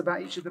tell us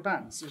about each of the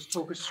bands? Just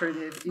talk us through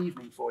the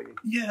evening for you.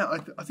 Yeah,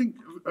 I think,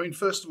 I mean,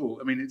 first of all,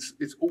 I mean,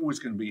 it's always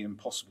going to be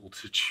impossible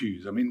to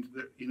choose. I mean,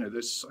 you know,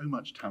 there's so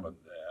much talent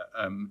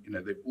there. You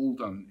know, they've all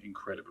done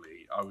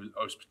incredibly. I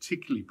was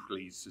particularly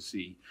pleased to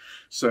see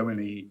so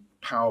many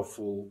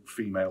powerful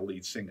female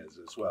lead singers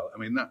as well. I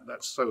mean,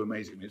 that's so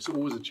amazing. It's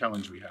always a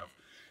challenge we have,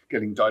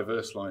 getting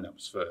diverse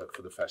lineups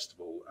for the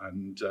festival,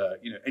 and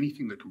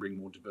anything that can bring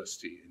more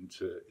diversity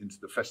into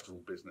the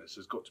festival business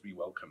has got to be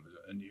welcomed.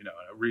 And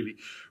I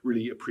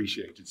really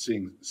appreciated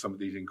seeing some of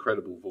these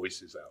incredible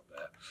voices out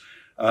there.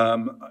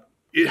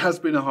 It has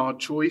been a hard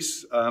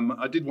choice.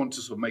 I did want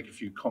to sort of make a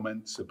few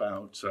comments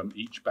about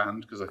each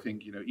band, because I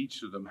think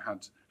each of them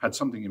had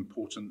something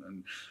important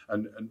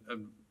and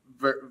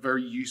very,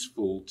 very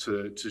useful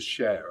to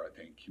share. I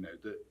think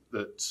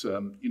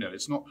that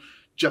it's not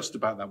just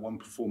about that one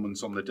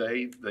performance on the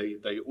day.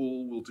 They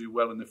all will do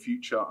well in the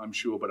future, I'm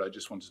sure. But I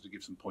just wanted to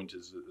give some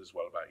pointers as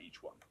well about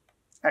each one.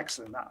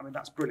 Excellent.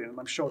 That's brilliant, and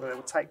I'm sure that they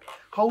will take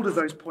hold of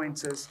those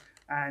pointers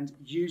and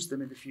use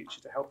them in the future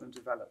to help them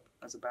develop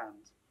as a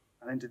band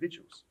and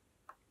individuals.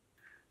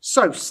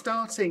 So,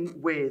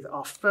 starting with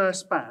our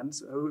first band,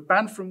 a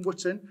band from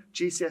Wootton,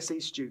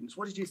 GCSE students.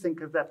 What did you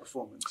think of their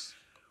performance?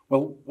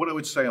 Well, what I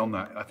would say on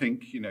that, I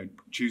think,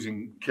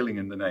 choosing Killing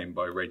in the Name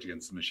by Rage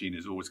Against the Machine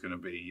is always going to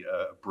be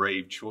a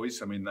brave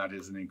choice. I mean, that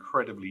is an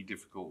incredibly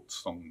difficult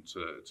song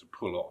to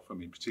pull off. I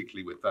mean,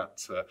 particularly with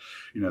that,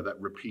 that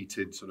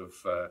repeated sort of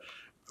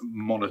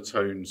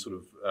monotone sort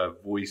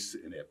of voice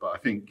in it. But I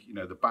think,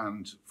 the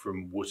band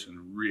from Wootton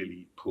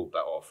really pulled that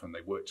off, and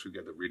they worked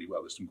together really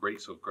well. There's some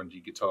great sort of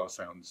grungy guitar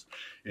sounds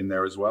in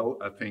there as well.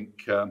 I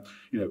think,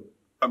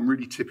 I'm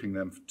really tipping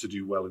them to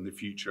do well in the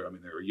future. I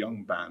mean, they're a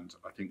young band.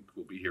 I think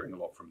we'll be hearing a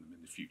lot from them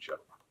in the future.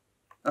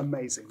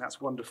 Amazing.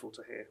 That's wonderful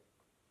to hear.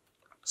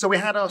 So we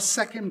had our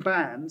second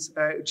band,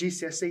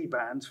 GCSE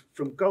band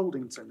from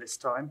Goldington this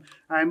time.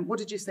 What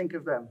did you think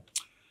of them?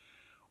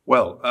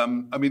 Well,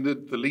 I mean,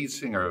 the lead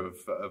singer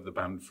of the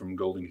band from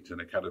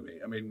Goldington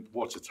Academy, I mean,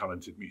 what a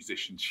talented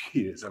musician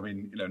she is. I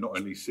mean, not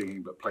only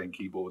singing, but playing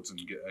keyboards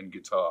and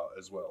guitar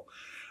as well.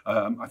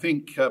 I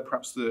think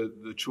perhaps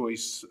the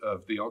choice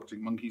of the Arctic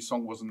Monkeys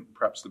song wasn't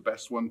perhaps the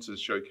best one to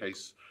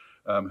showcase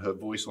her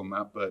voice on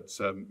that, but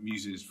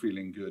Muse is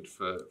feeling good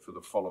for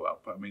the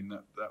follow-up. I mean,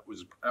 that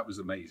was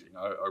amazing.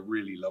 I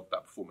really loved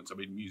that performance. I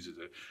mean, Muse is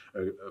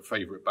a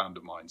favourite band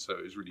of mine, so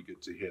it was really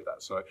good to hear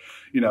that. So,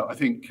 I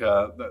think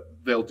that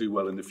they'll do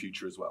well in the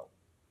future as well.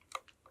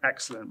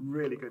 Excellent.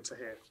 Really good to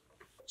hear.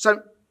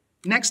 So,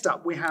 next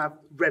up, we have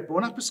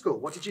Redbourne Upper School.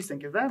 What did you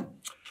think of them?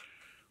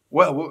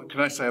 Well, what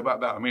can I say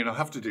about that? I mean, I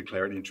have to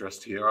declare an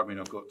interest here. I mean,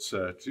 I've got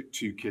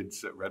two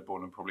kids at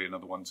Redbourne and probably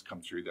another one to come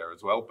through there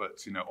as well.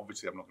 But,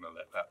 obviously I'm not going to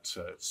let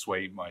that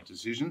sway my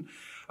decision.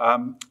 I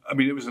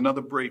mean, it was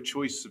another brave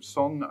choice of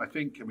song, I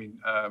think. I mean,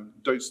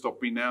 Don't Stop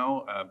Me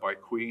Now by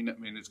Queen. I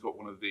mean, it's got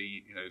one of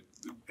the,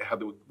 it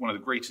had one of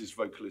the greatest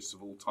vocalists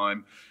of all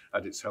time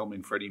at its helm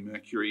in Freddie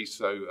Mercury.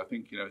 So I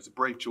think, it's a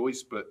brave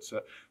choice. But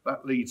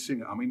that lead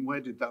singer, I mean,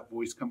 where did that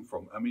voice come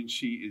from? I mean,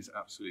 she is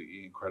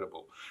absolutely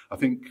incredible. I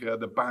think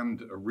the band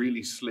are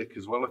really slick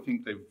as well. I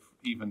think they've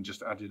even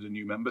just added a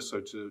new member, so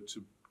to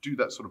do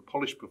that sort of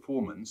polished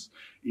performance,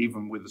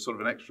 even with a sort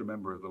of an extra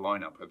member of the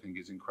lineup, I think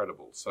is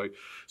incredible. So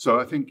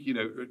I think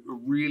a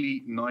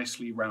really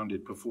nicely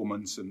rounded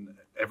performance, and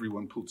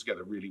everyone pulled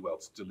together really well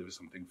to deliver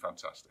something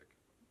fantastic.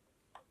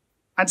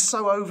 And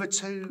so over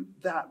to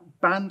that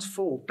band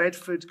for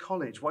Bedford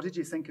College. What did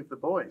you think of the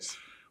boys?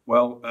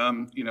 Well,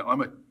 I'm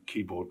a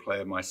keyboard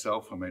player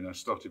myself. I mean, I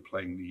started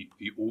playing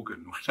the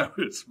organ when I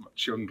was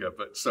much younger.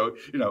 But so,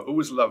 I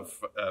always love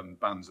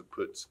bands that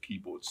put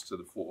keyboards to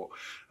the fore.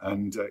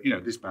 And,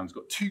 this band's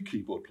got two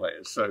keyboard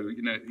players, so,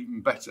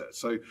 even better.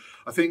 So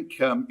I think,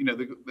 they're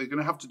going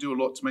to have to do a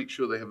lot to make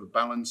sure they have a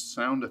balanced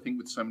sound, I think,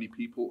 with so many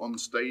people on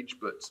stage.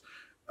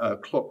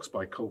 But Clocks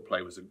by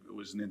Coldplay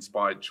was an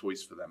inspired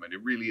choice for them. And it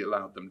really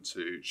allowed them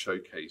to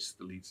showcase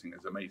the lead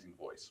singer's amazing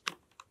voice.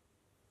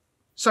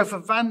 So for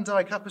Van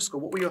Dyke Upper School,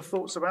 what were your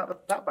thoughts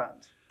about that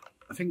band?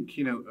 I think,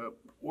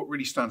 what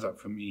really stands out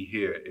for me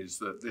here is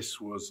that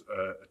this was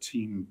a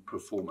team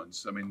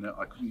performance. I mean,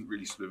 I couldn't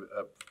really sort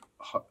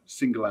of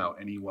single out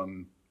any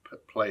one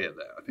player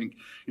there. I think,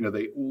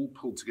 they all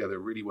pulled together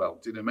really well,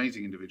 did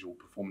amazing individual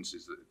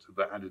performances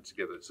that added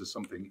together to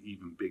something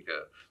even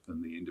bigger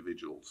than the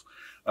individuals.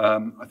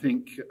 I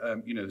think,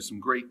 there's some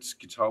great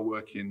guitar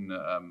work in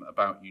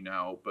About You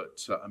Now,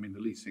 but I mean, the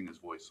lead singer's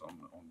voice on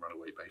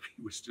Runaway Baby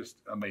was just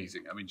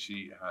amazing. I mean,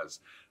 she has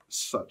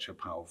such a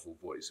powerful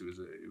voice.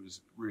 It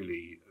was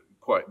really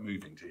quite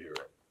moving to hear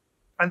it.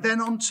 And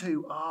then on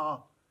to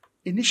our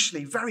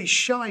initially very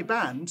shy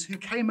band who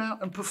came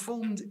out and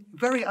performed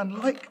very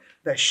unlike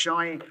their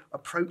shy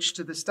approach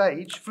to the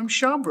stage from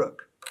Sharnbrook.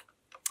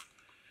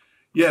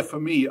 Yeah, for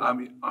me, I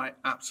mean, I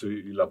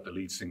absolutely love the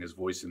lead singer's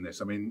voice in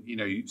this. I mean,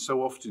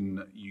 so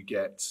often you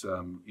get,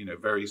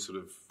 very sort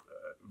of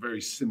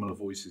very similar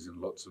voices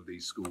in lots of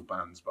these school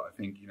bands, but I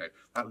think,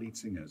 that lead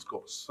singer has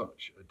got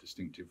such a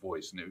distinctive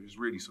voice, and it was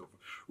really sort of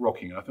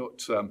rocking. And I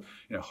thought,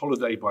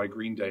 Holiday by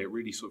Green Day, it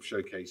really sort of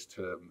showcased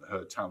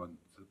her talent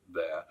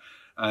there.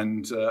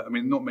 And I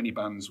mean, not many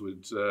bands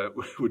would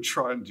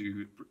try and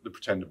do The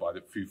Pretender by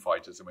the Foo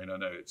Fighters. I mean, I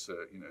know it's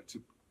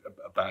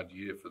a bad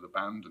year for the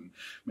band and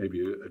maybe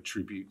a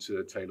tribute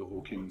to Taylor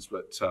Hawkins,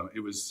 but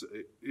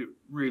it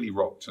really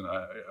rocked, and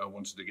I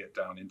wanted to get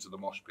down into the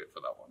mosh pit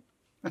for that one.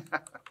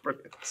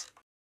 Brilliant.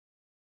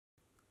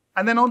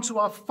 And then on to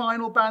our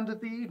final band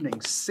of the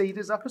evening,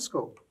 Cedars Upper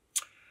School.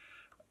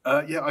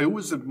 Yeah, I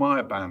always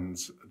admire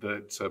bands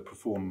that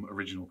perform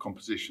original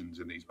compositions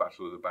in these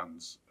Battle of the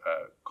Bands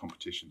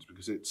competitions,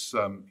 because it's,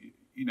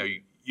 you know,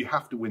 you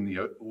have to win the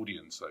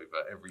audience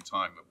over every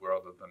time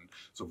rather than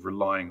sort of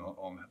relying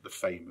on the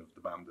fame of the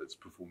band that's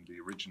performed the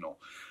original.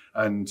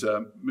 And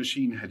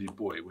Machine Headed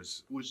Boy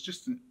was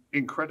just an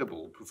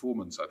incredible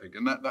performance, I think.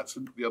 And that's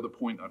the other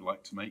point I'd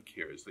like to make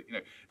here, is that, you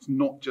know, it's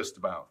not just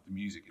about the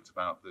music, it's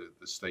about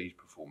the stage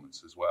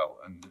performance as well.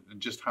 And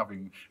just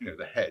having, you know,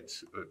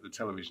 the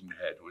television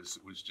head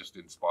was just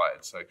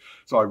inspired.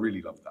 So I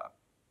really loved that.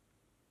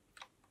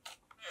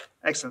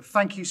 Excellent.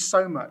 Thank you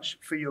so much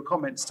for your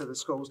comments to the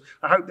schools.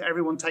 I hope that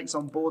everyone takes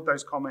on board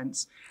those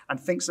comments and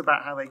thinks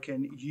about how they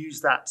can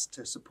use that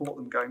to support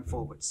them going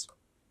forwards.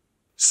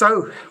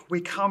 So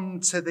we come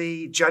to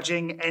the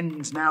judging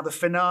end now, the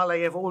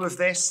finale of all of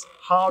this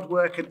hard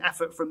work and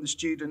effort from the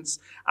students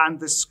and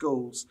the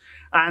schools.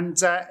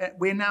 And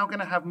we're now going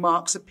to have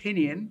Mark's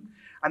opinion.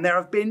 And there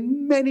have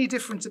been many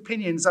different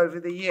opinions over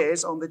the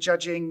years on the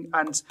judging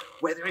and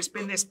whether it's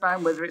been this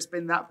band, whether it's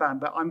been that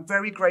band. But I'm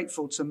very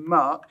grateful to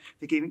Mark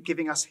for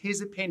giving us his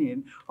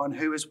opinion on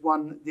who has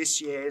won this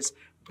year's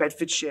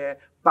Bedfordshire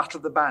Battle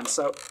of the Bands.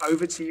 So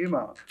over to you,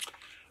 Mark.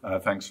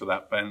 Thanks for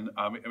that, Ben.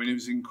 I mean, it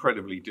was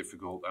incredibly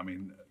difficult. I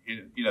mean,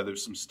 you know,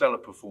 there's some stellar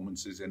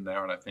performances in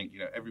there, and I think, you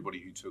know,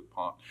 everybody who took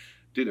part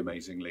did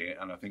amazingly.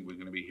 And I think we're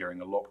going to be hearing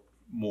a lot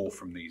more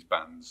from these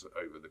bands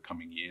over the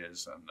coming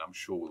years, and I'm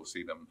sure we'll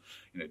see them,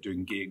 you know,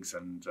 doing gigs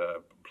and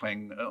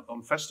playing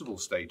on festival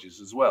stages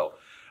as well.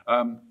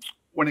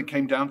 When it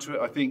came down to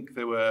it, I think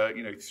there were,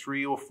 you know,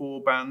 3 or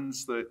 4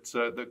 bands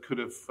that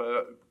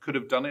could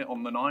have done it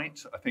on the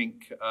night. I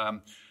think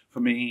for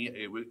me,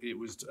 it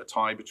was a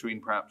tie between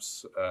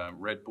perhaps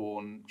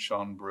Redbourne,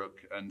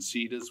 Sharnbrook, and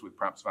Cedars, with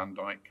perhaps Van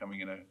Dyke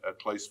coming in a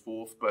close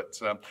fourth. But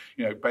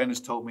you know, Ben has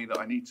told me that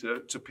I need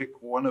to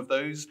pick one of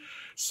those.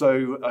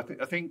 So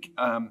I think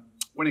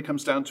when it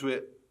comes down to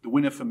it, the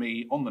winner for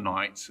me on the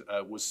night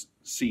was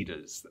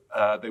Cedars.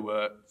 They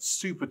were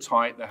super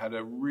tight. They had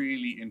a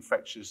really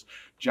infectious,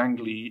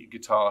 jangly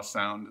guitar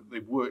sound. They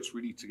worked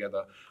really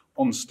together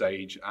on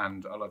stage,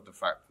 and I love the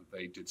fact that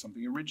they did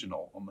something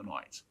original on the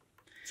night.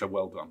 So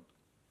well done.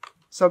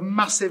 So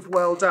massive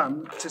well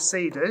done to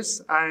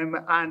Cedars,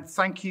 and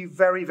thank you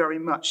very, very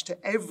much to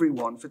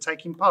everyone for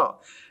taking part.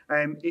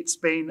 It's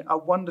been a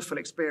wonderful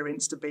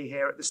experience to be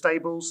here at the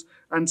stables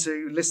and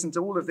to listen to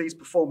all of these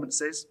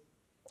performances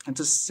and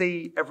to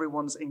see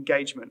everyone's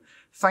engagement.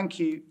 Thank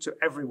you to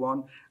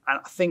everyone. And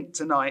I think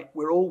tonight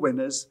we're all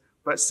winners,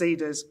 but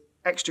Cedars,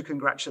 extra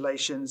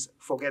congratulations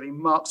for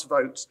getting Mark's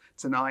vote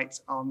tonight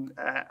on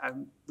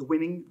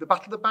the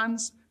Battle of the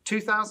Bands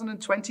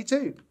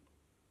 2022.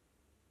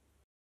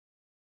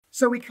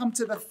 So we come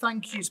to the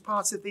thank yous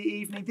part of the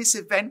evening. This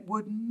event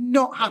would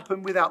not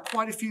happen without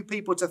quite a few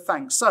people to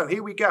thank. So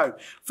here we go.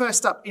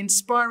 First up,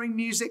 Inspiring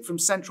Music from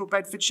Central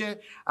Bedfordshire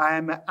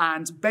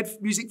and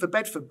Music for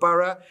Bedford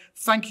Borough.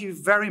 Thank you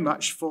very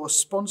much for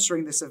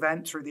sponsoring this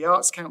event through the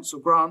Arts Council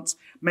grant,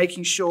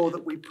 making sure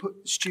that we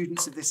put the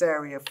students of this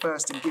area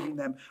first and giving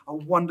them a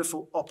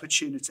wonderful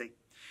opportunity.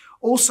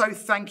 Also,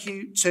 thank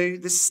you to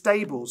the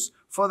stables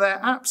for their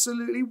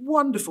absolutely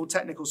wonderful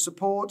technical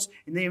support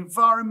in the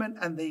environment,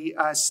 and the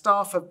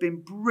staff have been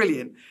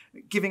brilliant,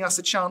 giving us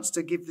a chance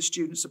to give the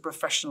students a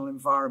professional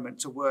environment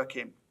to work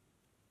in.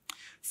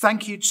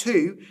 Thank you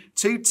too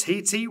to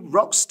TT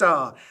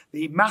Rockstar,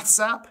 the maths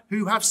app,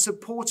 who have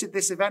supported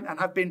this event and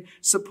have been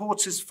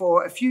supporters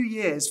for a few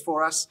years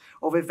for us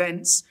of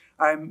events,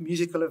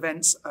 musical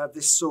events of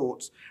this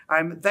sort.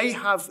 They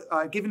have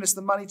given us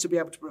the money to be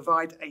able to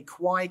provide a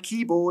Kwai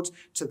keyboard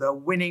to the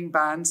winning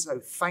band. So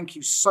thank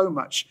you so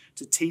much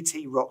to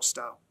TT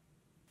Rockstar.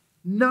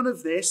 None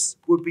of this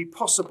would be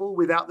possible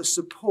without the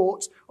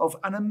support of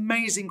an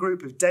amazing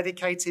group of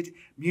dedicated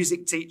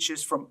music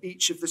teachers from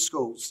each of the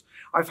schools.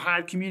 I've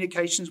had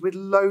communications with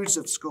loads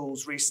of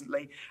schools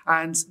recently,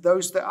 and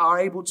those that are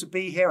able to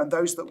be here and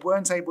those that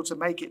weren't able to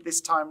make it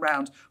this time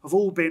round have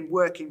all been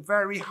working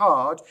very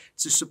hard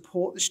to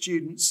support the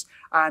students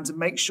and to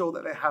make sure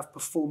that they have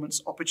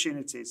performance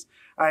opportunities.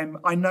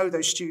 I know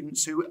those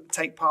students who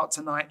take part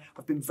tonight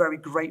have been very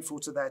grateful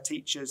to their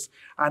teachers,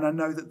 and I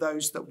know that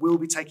those that will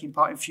be taking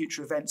part in future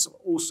events are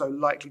also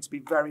likely to be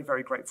very,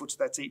 very grateful to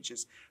their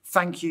teachers.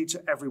 Thank you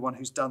to everyone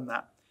who's done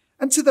that.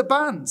 And to the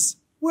bands,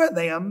 weren't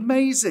they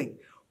amazing?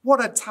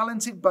 What a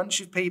talented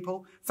bunch of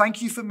people.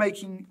 Thank you for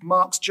making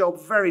Mark's job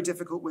very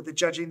difficult with the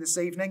judging this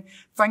evening.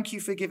 Thank you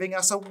for giving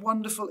us a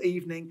wonderful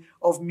evening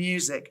of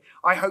music.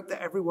 I hope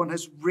that everyone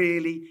has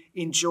really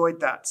enjoyed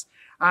that.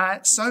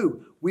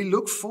 So we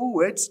look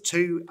forward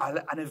to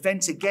an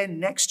event again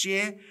next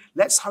year.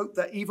 Let's hope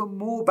that even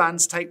more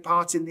bands take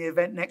part in the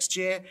event next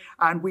year,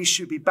 and we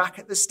should be back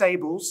at the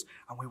stables,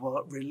 and we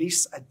will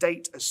release a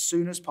date as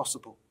soon as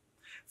possible.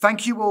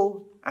 Thank you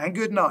all, and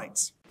good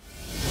night.